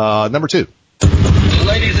 Number two.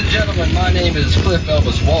 Ladies and gentlemen, my name is Cliff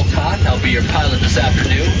Elvis Walcott. I'll be your pilot this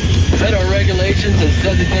afternoon. Federal regulations has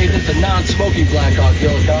designated this a non-smoking Blackhawk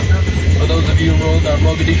helicopter. For those of you who enrolled in our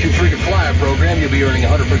Mogadishu Freedom Flyer program, you'll be earning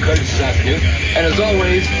 100 per credit this afternoon. And as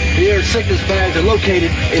always, the air sickness bags are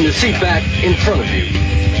located in the seat back in front of you.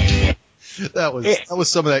 That was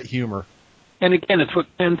some of that humor. And again, it's what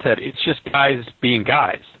Ken said. It's just guys being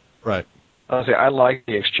guys. Right. I like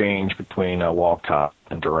the exchange between Walcott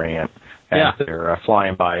and Durant. As they're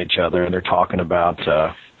flying by each other and they're talking about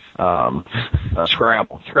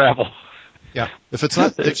Scrabble. Yeah. If it's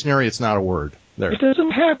not the dictionary, it's not a word. There. It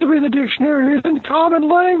doesn't have to be in the dictionary. It's in common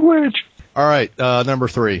language. All right. Number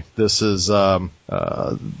three. This is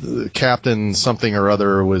Captain something or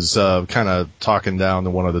other was kind of talking down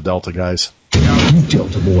to one of the Delta guys. You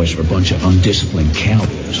Delta boys are a bunch of undisciplined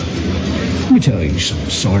cowards. Let me tell you something,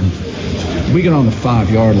 Sergeant. We get on the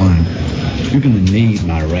 5-yard line, you're going to need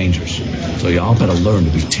my Rangers. So y'all better learn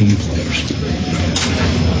to be team players.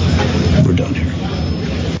 We're done here.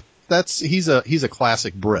 He's a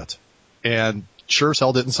classic Brit, and sure as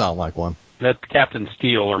hell didn't sound like one. That's Captain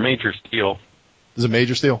Steele or Major Steele. Is it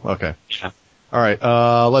Major Steele? Okay. Yeah. All right.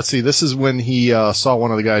 Let's see. This is when he saw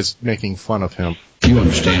one of the guys making fun of him. You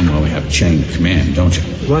understand why we have a chain of command, don't you?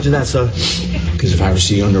 Roger that, sir. Because if I ever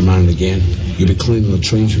see you undermined again, you'll be cleaning the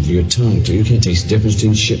trains with your tongue till you can't taste the difference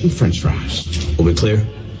between shit and french fries. Will we clear?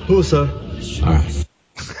 Who, sir? All right.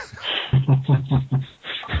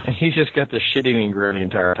 He's just got the shit-eating grin the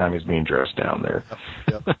entire time he's being dressed down there.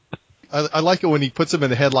 Yep. I like it when he puts him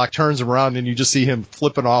in the headlock, turns him around, and you just see him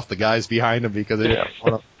flipping off the guys behind him because they didn't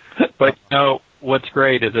want to. But what's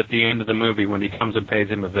great is at the end of the movie when he comes and pays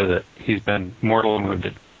him a visit, he's been mortally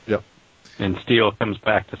wounded. Yep. And Steele comes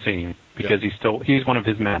back to see him because he's one of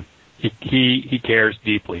his men. He cares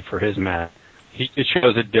deeply for his men. He just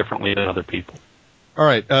shows it differently than other people. All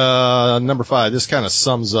right, number 5. This kind of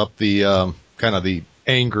sums up the kind of the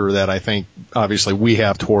anger that I think obviously we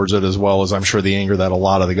have towards it, as well as I'm sure the anger that a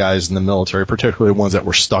lot of the guys in the military, particularly the ones that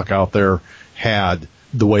were stuck out there, had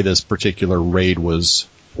the way this particular raid was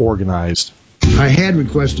organized. I had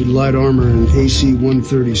requested light armor and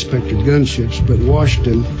AC-130 Spectre gunships, but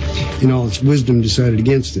Washington, in all its wisdom, decided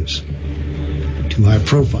against this. Too high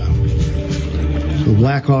profile. So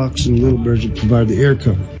Blackhawks and Little Birds would provide the air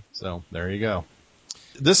cover. So there you go.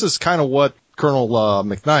 This is kind of what Colonel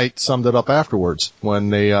McKnight summed it up afterwards when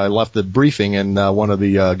they left the briefing, and one of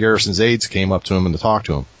the Garrison's aides came up to him and to talk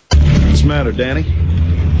to him. What's the matter, Danny?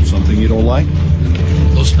 Something you don't like?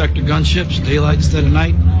 Those Spectre gunships, daylight instead of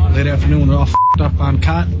night, late afternoon when they're all f***ed up on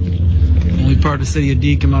cot. Only part of the city of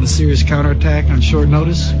D come out of serious counterattack on short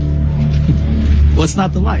notice. What's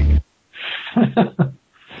not to like?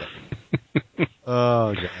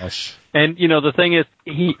 Oh, gosh. And, the thing is,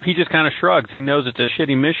 he just kind of shrugs. He knows it's a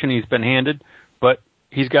shitty mission he's been handed, but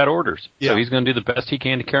he's got orders. Yeah. So he's going to do the best he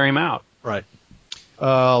can to carry him out. Right.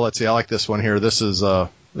 Let's see. I like this one here. This is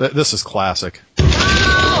classic.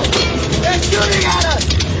 They're shooting at us!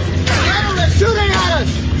 They're shooting at us!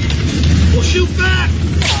 We'll shoot back!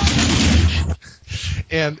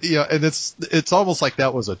 And and it's almost like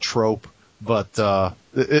that was a trope, but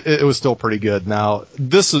it was still pretty good. Now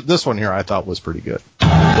this one here I thought was pretty good.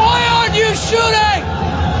 Why aren't you shooting?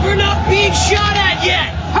 We're not being shot at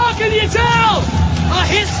yet. How can you tell? A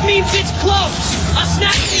hiss means it's close. A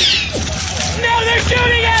snap means... Now they're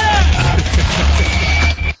shooting at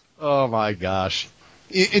us! Oh my gosh!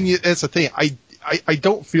 And that's the thing. I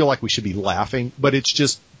don't feel like we should be laughing, but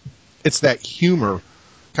it's that humor,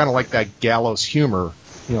 kind of like that gallows humor,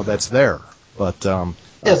 that's there. But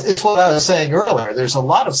yes, it's what I was saying earlier. There's a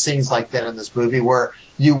lot of scenes like that in this movie where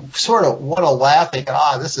you sort of want to laugh, thinking,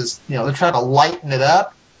 this is, they're trying to lighten it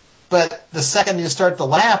up. But the second you start to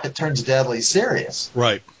laugh, it turns deadly serious.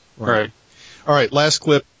 Right. All right, last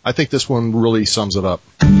clip. I think this one really sums it up.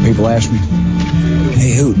 People ask me,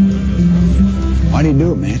 hey, Hoot, why do you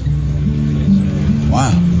do it, man?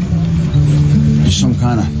 Wow. You some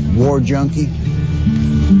kind of war junkie?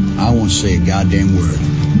 I won't say a goddamn word.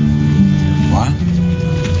 Why?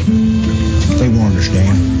 They won't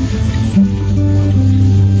understand.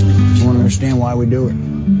 They won't understand why we do it.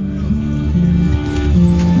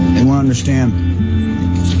 They won't understand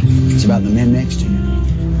it's about the men next to you.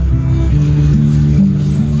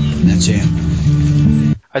 And that's it.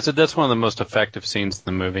 I said that's one of the most effective scenes in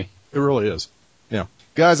the movie. It really is. Yeah.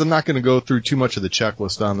 Guys, I'm not going to go through too much of the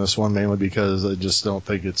checklist on this one, mainly because I just don't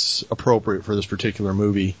think it's appropriate for this particular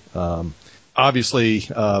movie. Obviously,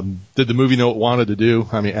 did the movie know what it wanted to do?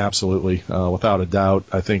 I mean, absolutely, without a doubt.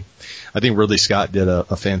 I think Ridley Scott did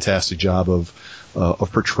a fantastic job of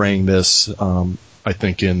portraying this. I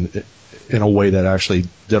think in a way that actually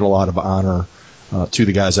did a lot of honor to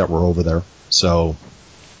the guys that were over there. So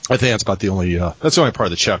I think that's about the only part of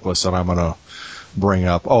the checklist that I'm going to bring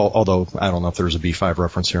up. Although I don't know if there's a B5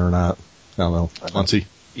 reference here or not. I don't know. Muncie?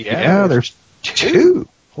 Yeah, there's two.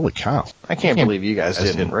 Holy cow. I can't believe you guys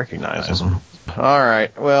didn't recognize them. All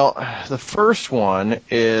right. Well, the first one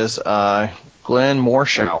is Glenn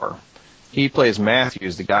Morshower. He plays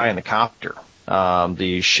Matthews, the guy in the copter.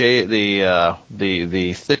 The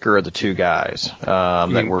thicker of the two guys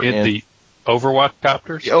that were in the Overwatch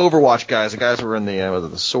copters. The Overwatch guys, the guys who were in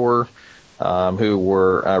the SOAR, who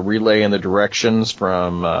were relaying the directions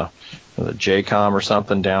from the JCOM or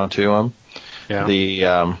something down to him.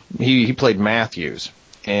 Yeah. He played Matthews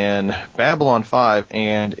in Babylon 5,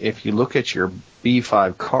 and if you look at your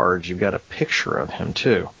B5 cards, you've got a picture of him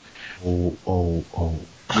too. Oh.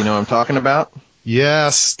 You know what I'm talking about?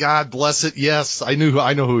 Yes, God bless it. Yes, I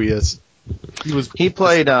know who he is. He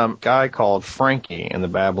played a guy called Frankie in the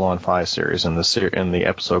Babylon 5 series in the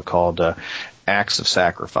episode called Acts of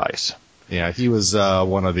Sacrifice. Yeah, he was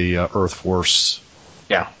one of the Earth Force.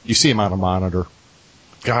 Yeah, you see him on a monitor.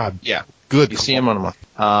 God, yeah, good. You see him on a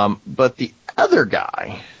monitor. But the other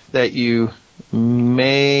guy that you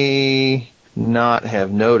may not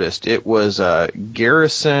have noticed, it was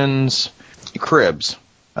Garrison's Cribbs,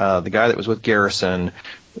 the guy that was with Garrison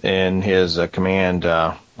in his command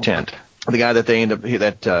tent. The guy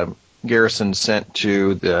that Garrison sent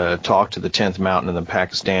to talk to the 10th Mountain and the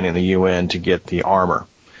Pakistani and the UN to get the armor.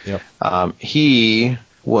 Yep. He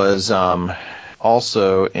was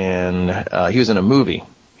also in. He was in a movie.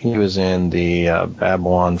 He was in the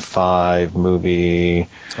Babylon 5 movie.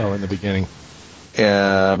 Oh, in the beginning.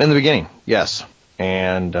 In the beginning, yes.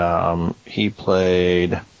 And he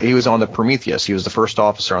was on the Prometheus. He was the first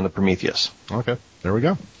officer on the Prometheus. Okay, there we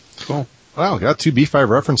go. Cool. Wow, got 2 B5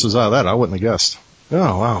 references out of that. I wouldn't have guessed.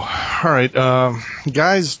 Oh, wow. All right,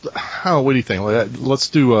 guys, what do you think? Let's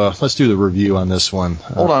do the review on this one.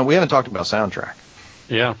 Hold on, we haven't talked about soundtrack.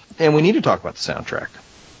 Yeah. And we need to talk about the soundtrack.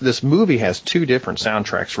 This movie has 2 different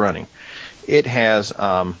soundtracks running. It has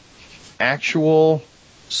actual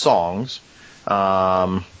songs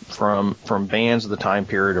from bands of the time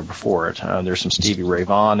period or before it. There's some Stevie Ray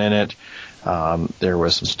Vaughan in it. There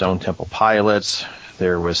was some Stone Temple Pilots.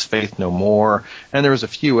 There was Faith No More, and there was a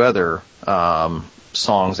few other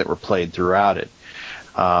songs that were played throughout it.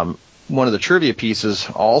 One of the trivia pieces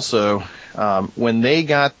also, when they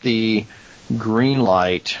got the green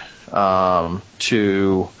light when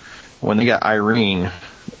they got Irene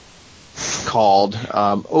called,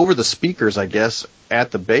 over the speakers, I guess,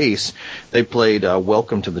 at the base, they played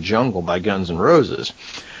Welcome to the Jungle by Guns N' Roses.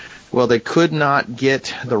 Well, they could not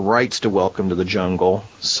get the rights to Welcome to the Jungle,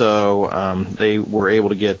 so they were able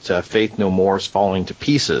to get Faith No More's Falling to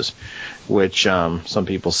Pieces, which some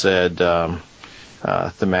people said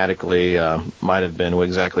thematically might have been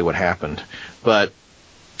exactly what happened. But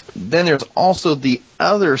then there's also the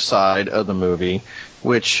other side of the movie,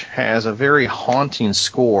 which has a very haunting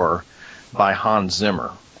score by Hans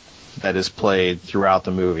Zimmer that is played throughout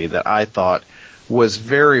the movie that I thought was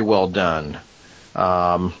very well done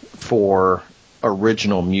for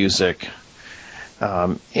original music.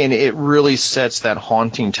 And it really sets that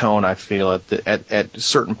haunting tone, I feel, at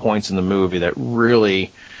certain points in the movie that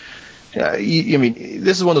really...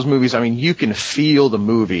 this is one of those movies, you can feel the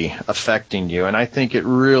movie affecting you, and I think it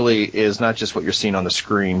really is not just what you're seeing on the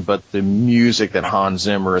screen, but the music that Hans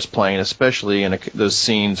Zimmer is playing, especially in those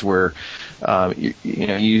scenes where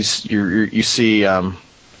you see them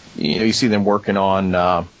working on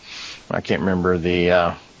I can't remember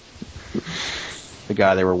the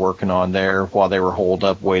guy they were working on there while they were holed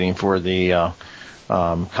up waiting for the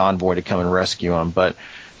convoy to come and rescue them, but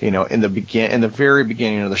in the very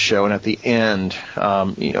beginning of the show and at the end,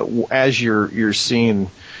 as you're seeing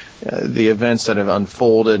the events that have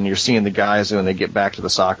unfolded, and you're seeing the guys when they get back to the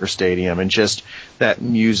soccer stadium, and just that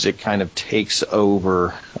music kind of takes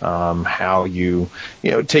over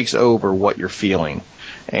it takes over what you're feeling.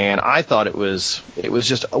 And I thought it was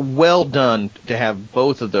just well done to have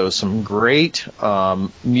both of those. Some great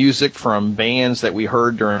music from bands that we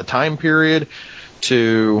heard during the time period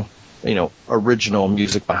to original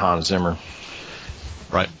music by Hans Zimmer.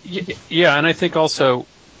 Right. Yeah, and I think also,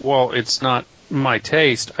 while it's not my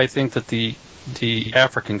taste, I think that the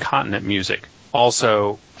African continent music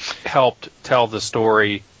also helped tell the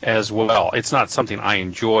story as well. It's not something I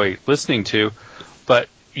enjoy listening to, but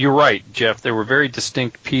you're right, Jeff. There were very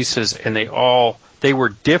distinct pieces, and they were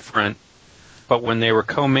different, but when they were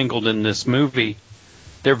commingled in this movie,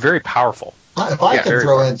 they're very powerful. If I can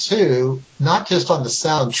throw in, too, not just on the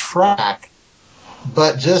soundtrack,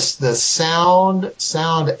 but just the sound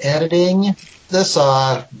editing. This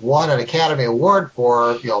won an Academy Award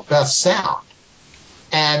for best sound.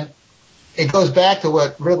 And it goes back to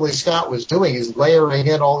what Ridley Scott was doing, is layering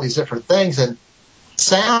in all these different things. And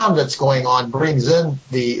sound that's going on brings in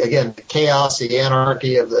the chaos, the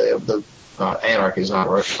anarchy of the anarchy is not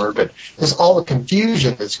the right word, but just all the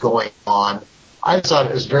confusion that's going on. I thought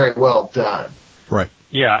it was very well done. Right.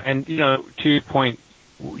 Yeah, and to your point,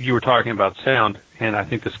 you were talking about sound, and I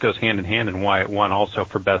think this goes hand in hand, and why it won also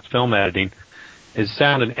for best film editing, is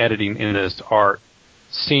sound and editing in this are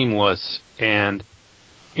seamless and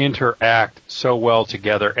interact so well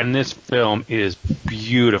together. And this film is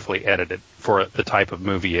beautifully edited for the type of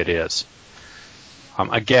movie it is.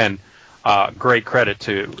 Again, great credit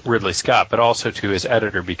to Ridley Scott, but also to his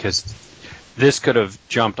editor, because this could have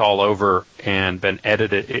jumped all over and been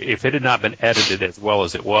edited. If it had not been edited as well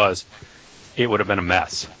as it was, it would have been a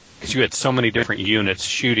mess. Because you had so many different units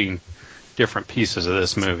shooting different pieces of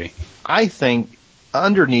this movie. I think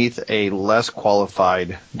underneath a less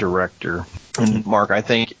qualified director, and Mark, I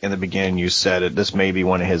think in the beginning you said it, this may be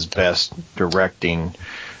one of his best directing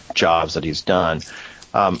jobs that he's done.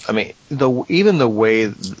 Even the way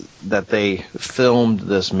that they filmed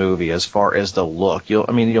this movie, as far as the look,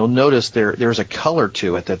 you'll notice there's a color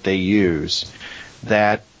to it that they use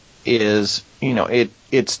that is,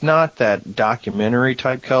 it's not that documentary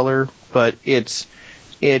type color, but it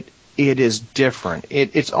is different.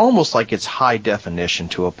 It's almost like it's high definition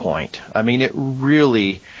to a point. It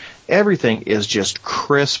really, everything is just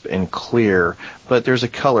crisp and clear, but there's a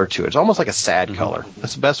color to it. It's almost like a sad color.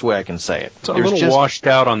 That's the best way I can say it. It's a little washed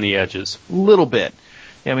out on the edges. A little bit.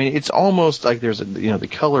 It's almost like there's the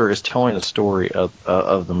color is telling the story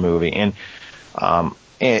of the movie, and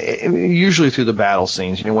usually through the battle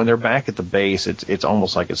scenes. When they're back at the base, it's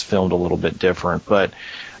almost like it's filmed a little bit different. But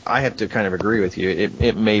I have to kind of agree with you.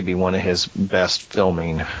 It may be one of his best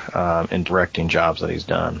filming and directing jobs that he's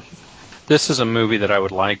done. This is a movie that I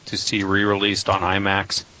would like to see re-released on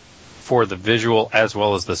IMAX for the visual as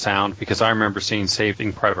well as the sound, because I remember seeing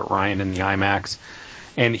Saving Private Ryan in the IMAX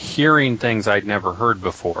and hearing things I'd never heard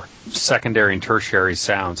before, secondary and tertiary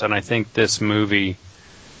sounds. And I think this movie,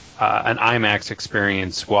 an IMAX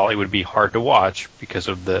experience, while it would be hard to watch because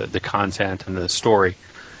of the content and the story,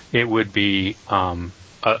 it would be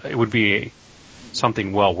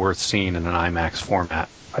something well worth seeing in an IMAX format.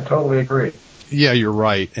 I totally agree. Yeah, you're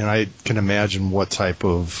right, and I can imagine what type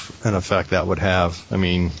of an effect that would have.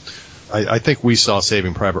 I think we saw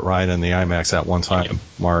Saving Private Ryan in the IMAX at one time,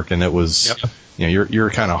 Mark, and it was, you're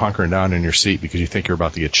kind of hunkering down in your seat because you think you're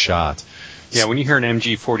about to get shot. Yeah, when you hear an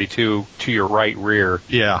MG-42 to your right rear,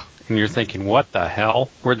 yeah, and you're thinking, what the hell?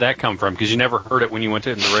 Where'd that come from? Because you never heard it when you went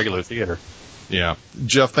to the regular theater. Yeah.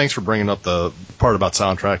 Jeff, thanks for bringing up the part about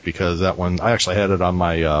soundtrack, because that one, I actually had it on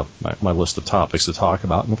my my list of topics to talk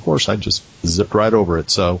about, and of course I just zipped right over it.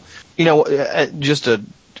 So, just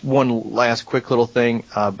one last quick little thing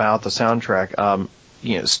about the soundtrack.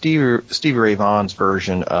 Stevie Ray Vaughan's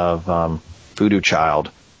version of Voodoo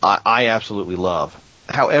Child, I absolutely love.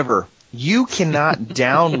 However, you cannot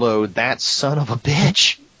download that son of a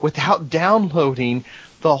bitch without downloading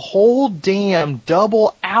the whole damn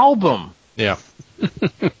double album. Yeah.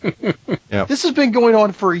 Yeah. This has been going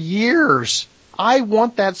on for years. I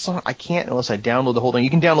want that song. I can't unless I download the whole thing. You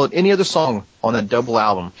can download any other song on that double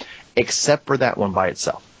album except for that one by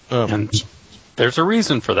itself. And there's a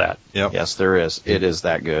reason for that. Yep. Yes, there is. It is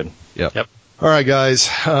that good. Yep. All right, guys.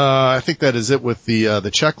 I think that is it with the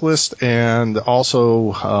checklist, and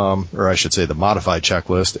also, or I should say, the modified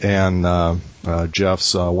checklist, and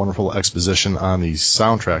Jeff's wonderful exposition on the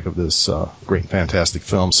soundtrack of this great and fantastic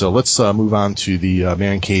film. So let's move on to the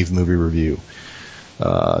Man Cave movie review.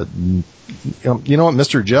 You know what,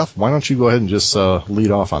 Mr. Jeff? Why don't you go ahead and just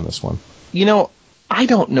lead off on this one? I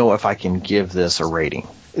don't know if I can give this a rating.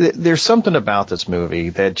 There's something about this movie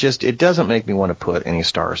that it doesn't make me want to put any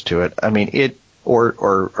stars to it. I mean,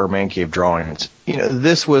 or Man Cave drawings.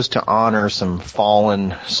 This was to honor some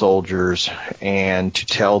fallen soldiers and to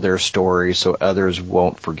tell their story so others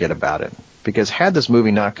won't forget about it. Because had this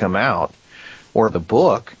movie not come out, or the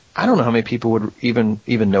book, I don't know how many people would even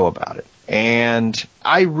know about it. And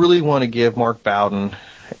I really want to give Mark Bowden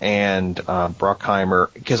and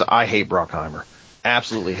Bruckheimer, because I hate Bruckheimer.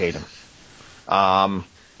 Absolutely hate him.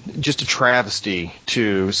 Just a travesty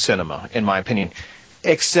to cinema, in my opinion.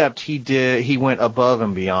 Except he went above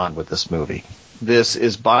and beyond with this movie. This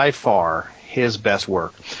is by far his best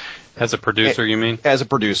work. As a producer, you mean? As a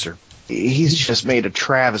producer. He's just made a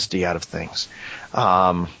travesty out of things.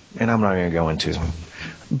 And I'm not going to go into them.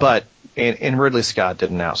 But, and Ridley Scott did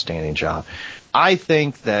an outstanding job. I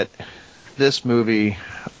think that this movie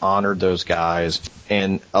honored those guys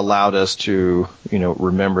and allowed us to,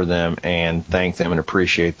 remember them and thank them and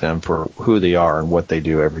appreciate them for who they are and what they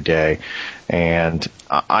do every day. And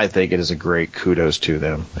I think it is a great kudos to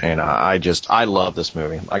them. And I love this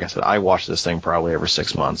movie. Like I said, I watch this thing probably every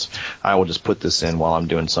 6 months. I will just put this in while I'm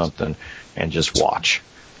doing something and just watch.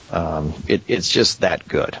 It's just that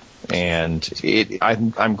good. And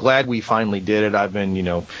I'm glad we finally did it. I've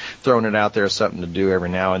been, throwing it out there as something to do every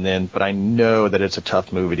now and then, but I know that it's a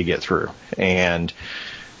tough movie to get through. And,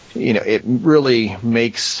 it really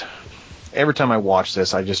makes, every time I watch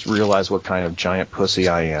this, I just realize what kind of giant pussy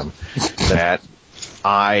I am, that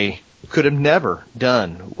I could have never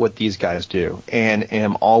done what these guys do, and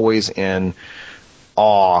am always in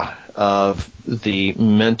awe of the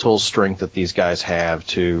mental strength that these guys have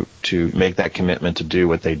to make that commitment to do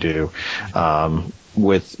what they do,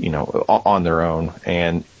 with, on their own,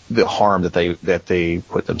 and the harm that they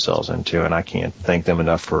put themselves into. And I can't thank them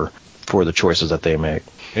enough for the choices that they make.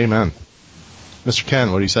 Amen. Mr.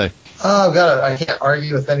 Ken, what do you say? I can't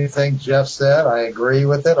argue with anything Jeff said. I agree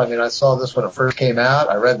with it. I mean, I saw this when it first came out.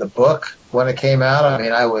 I read the book when it came out. I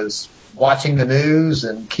mean, I was watching the news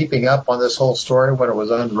and keeping up on this whole story when it was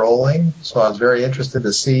unrolling. So I was very interested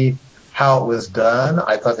to see how it was done.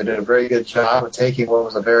 I thought they did a very good job of taking what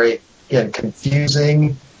was a very, again,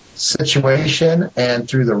 confusing situation, and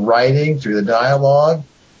through the writing, through the dialogue,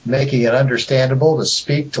 making it understandable to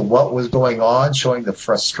speak to what was going on, showing the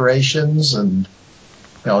frustrations and,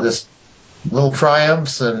 just little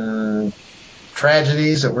triumphs and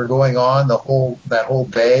tragedies that were going on that whole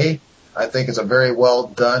day. I think it's a very well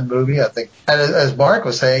done movie. I think, and as Mark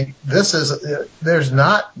was saying, there's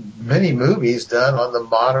not many movies done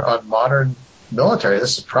on modern military.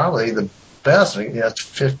 This is probably the best. It's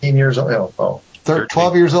 15 years old.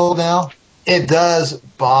 12 years old now. It does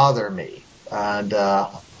bother me, and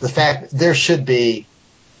the fact that there should be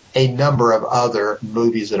a number of other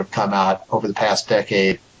movies that have come out over the past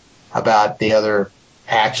decade about the other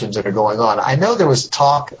actions that are going on. I know there was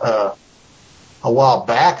talk a while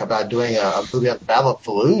back about doing a movie on the Battle of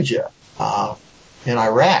Fallujah in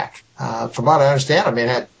Iraq. From what I understand,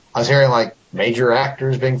 I was hearing like major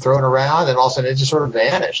actors being thrown around, and all of a sudden it just sort of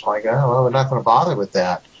vanished. Like, oh, well, we're not going to bother with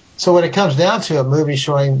that. So when it comes down to a movie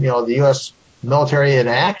showing, the U.S. military in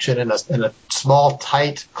action in a small,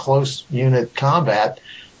 tight, close unit combat,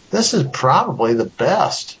 this is probably the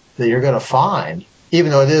best that you're going to find,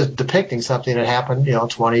 even though it is depicting something that happened,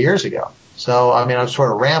 20 years ago. So, I'm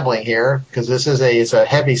sort of rambling here because it's a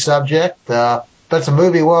heavy subject, but it's a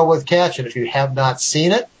movie well worth catching. If you have not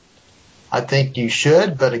seen it, I think you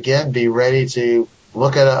should, but again, be ready to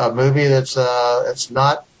look at a movie that's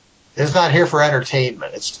not here for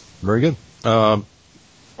entertainment. It's very good. Mark,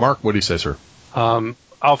 what do you say, sir?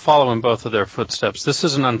 I'll follow in both of their footsteps. This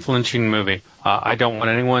is an unflinching movie. I don't want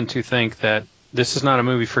anyone to think that this is not a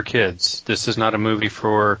movie for kids. This is not a movie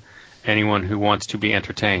for anyone who wants to be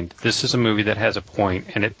entertained. This is a movie that has a point,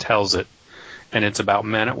 and it tells it. and it's about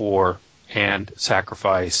men at war and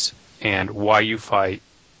sacrifice and why you fight,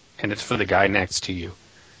 and it's for the guy next to you.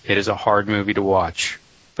 It is a hard movie to watch,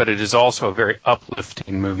 but it is also a very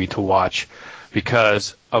uplifting movie to watch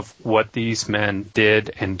because of what these men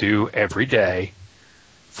did and do every day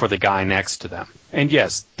for the guy next to them. And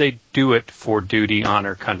yes, they do it for duty,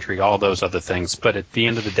 honor, country, all those other things, but at the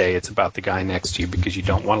end of the day, it's about the guy next to you because you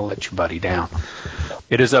don't want to let your buddy down.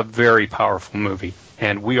 It is a very powerful movie,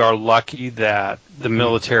 and we are lucky that the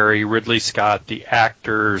military, Ridley Scott, the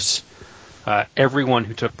actors, everyone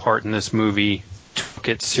who took part in this movie took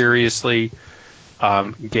it seriously,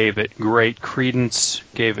 gave it great credence,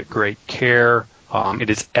 gave it great care. It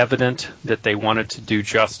is evident that they wanted to do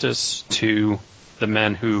justice to the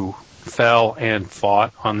men who fell and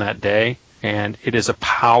fought on that day, and it is a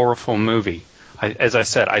powerful movie. As I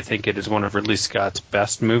said, I think it is one of Ridley Scott's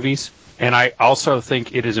best movies, and I also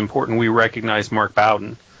think it is important we recognize Mark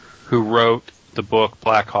Bowden, who wrote the book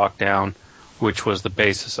Blackhawk Down, which was the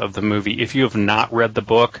basis of the movie. If you have not read the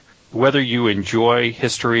book, whether you enjoy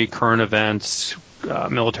history, current events,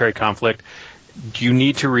 military conflict, you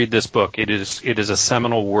need to read this book. It is a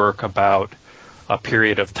seminal work about a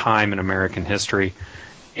period of time in American history,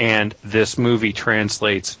 and this movie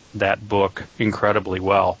translates that book incredibly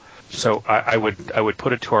well. So I would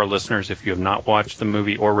put it to our listeners, if you have not watched the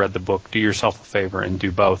movie or read the book, do yourself a favor and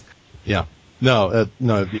do both. Yeah. No,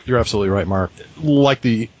 you're absolutely right, Mark. Like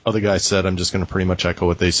the other guy said, I'm just going to pretty much echo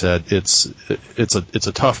what they said. It's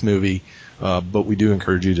a tough movie, but we do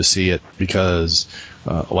encourage you to see it because,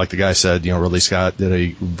 like the guy said, Ridley Scott did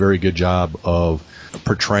a very good job of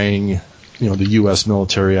portraying, the U.S.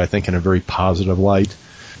 military, I think, in a very positive light.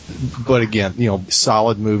 But again,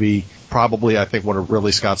 solid movie. Probably, I think, one of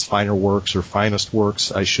Ridley Scott's finest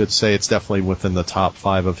works, I should say. It's definitely within the top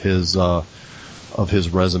 5 of his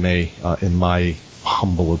resume, in my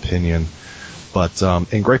humble opinion. But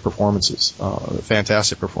and great performances,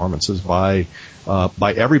 fantastic performances by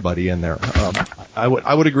everybody in there. I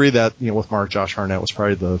would agree that with Mark, Josh Hartnett was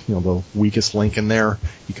probably the weakest link in there.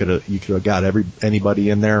 You could have got anybody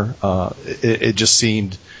in there. It just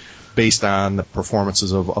seemed, based on the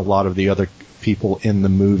performances of a lot of the other people in the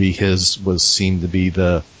movie, his seemed to be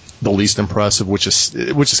the least impressive, which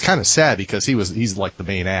is kind of sad because he's like the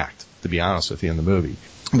main act, to be honest with you, in the movie.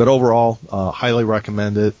 But overall, highly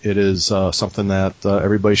recommend it. It is something that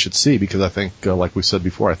everybody should see because I think, like we said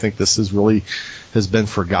before, I think this has been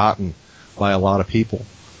forgotten by a lot of people.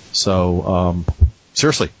 So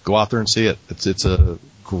seriously, go out there and see it. It's a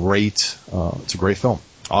great film,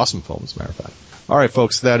 awesome film, as a matter of fact. All right,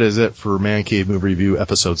 folks, that is it for Man Cave Movie Review,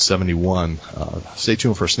 episode 71. Stay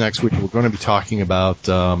tuned for us next week. We're going to be talking about,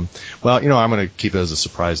 I'm going to keep it as a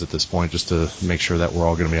surprise at this point just to make sure that we're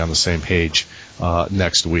all going to be on the same page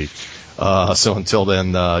next week. So until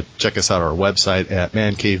then, check us out on our website at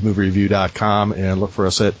mancavemoviereview.com and look for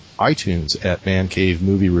us at iTunes at Man Cave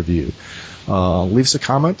Movie Review. Leave us a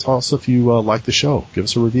comment. Tell us if you like the show. Give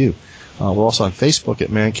us a review. We're also on Facebook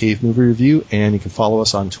at Man Cave Movie Review, and you can follow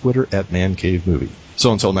us on Twitter at Man Cave Movie.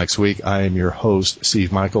 So until next week, I am your host,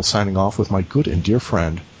 Steve Michael, signing off with my good and dear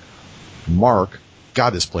friend, Mark.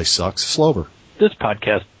 God, this place sucks. Slover. This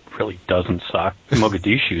podcast really doesn't suck.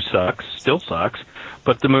 Mogadishu sucks, still sucks,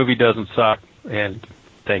 but the movie doesn't suck. And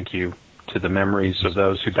thank you to the memories of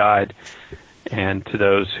those who died and to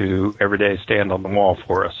those who every day stand on the wall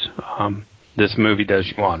for us. This movie does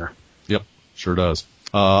you honor. Yep, sure does.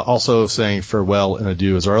 Also saying farewell and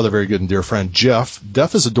adieu is our other very good and dear friend, Jeff.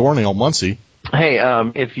 Deaf as a doornail, Muncie. Hey,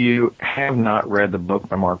 if you have not read the book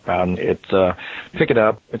by Mark Bowden, pick it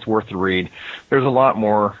up. It's worth the read. There's a lot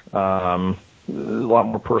more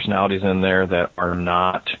personalities in there that are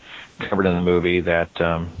not covered in the movie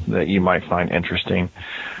that you might find interesting.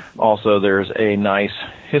 Also, there's a nice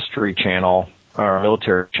history channel, or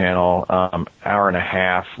military channel, hour and a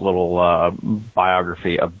half little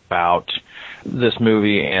biography about this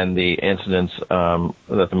movie and the incidents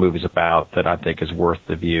that the movie's about that I think is worth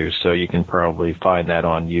the view. So you can probably find that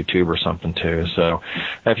on YouTube or something too. So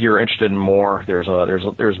if you're interested in more,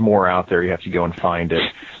 there's more out there. You have to go and find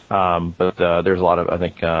it. But there's a lot of, I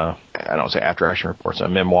think, I don't say after action reports,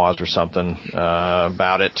 memoirs or something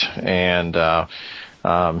about it. And go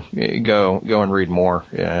and read more,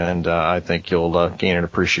 and I think you'll gain an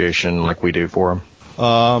appreciation like we do for them.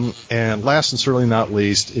 And last and certainly not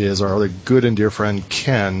least is our other good and dear friend,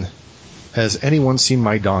 Ken. Has anyone seen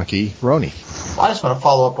my donkey, Roni? I just want to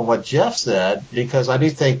follow up on what Jeff said, because I do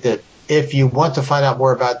think that if you want to find out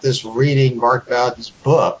more about this, reading Mark Bowden's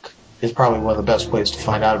book is probably one of the best ways to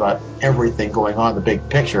find out about everything going on in the big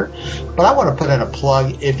picture. But I want to put in a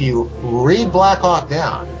plug. If you read Blackhawk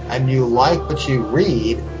Down and you like what you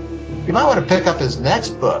read, you might want to pick up his next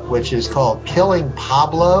book, which is called Killing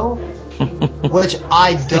Pablo, which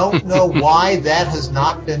I don't know why that has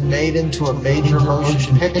not been made into a major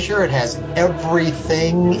motion picture. It has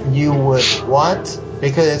everything you would want,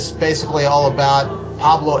 because it's basically all about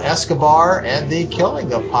Pablo Escobar and the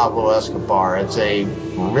killing of Pablo Escobar. It's a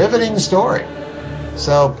riveting story.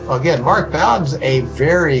 So, again, Mark Bowden's a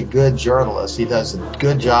very good journalist. He does a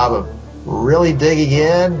good job of really digging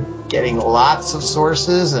in, getting lots of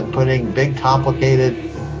sources, and putting big,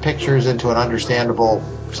 complicated pictures into an understandable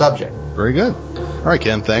subject. Very good. All right,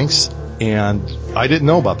 Ken, thanks. And I didn't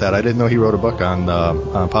know about that. I didn't know he wrote a book on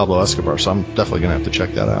Pablo Escobar, so I'm definitely going to have to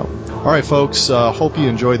check that out. All right, folks, hope you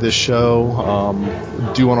enjoyed this show.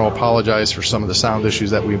 Do want to apologize for some of the sound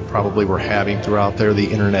issues that we probably were having throughout there.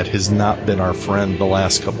 The internet has not been our friend the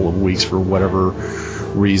last couple of weeks for whatever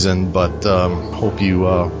reason, but hope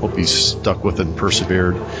you stuck with it and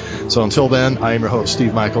persevered. So until then, I am your host,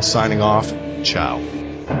 Steve Michael, signing off. Ciao.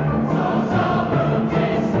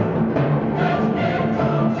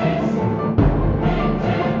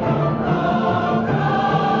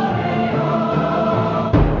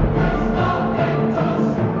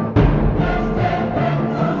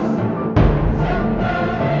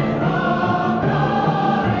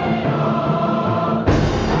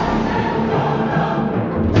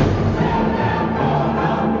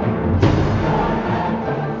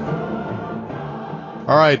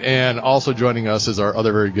 All right, and also joining us is our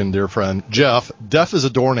other very good and dear friend, Jeff, deaf as a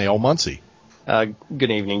doornail, Muncie.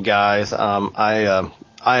 Good evening, guys. I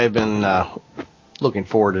have been looking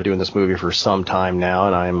forward to doing this movie for some time now,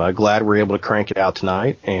 and I'm glad we're able to crank it out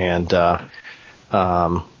tonight. And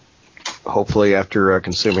hopefully, after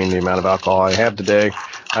consuming the amount of alcohol I have today,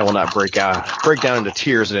 I will not break down into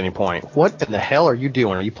tears at any point. What in the hell are you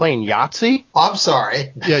doing? Are you playing Yahtzee? I'm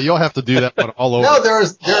sorry. Yeah, you'll have to do that one all over. No,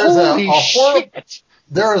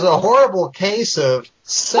 there was a horrible case of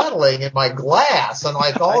settling in my glass, and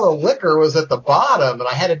like all the liquor was at the bottom, and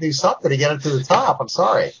I had to do something to get it to the top. I'm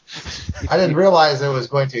sorry. I didn't realize it was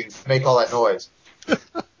going to make all that noise.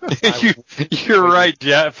 You're right,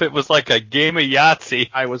 Jeff. It was like a game of Yahtzee.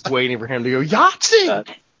 I was waiting for him to go,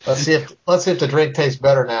 Yahtzee! Let's see if the drink tastes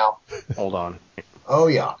better now. Hold on. Oh,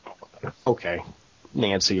 yeah. Okay.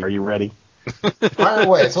 Nancy, are you ready? Fire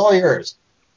away. It's all yours.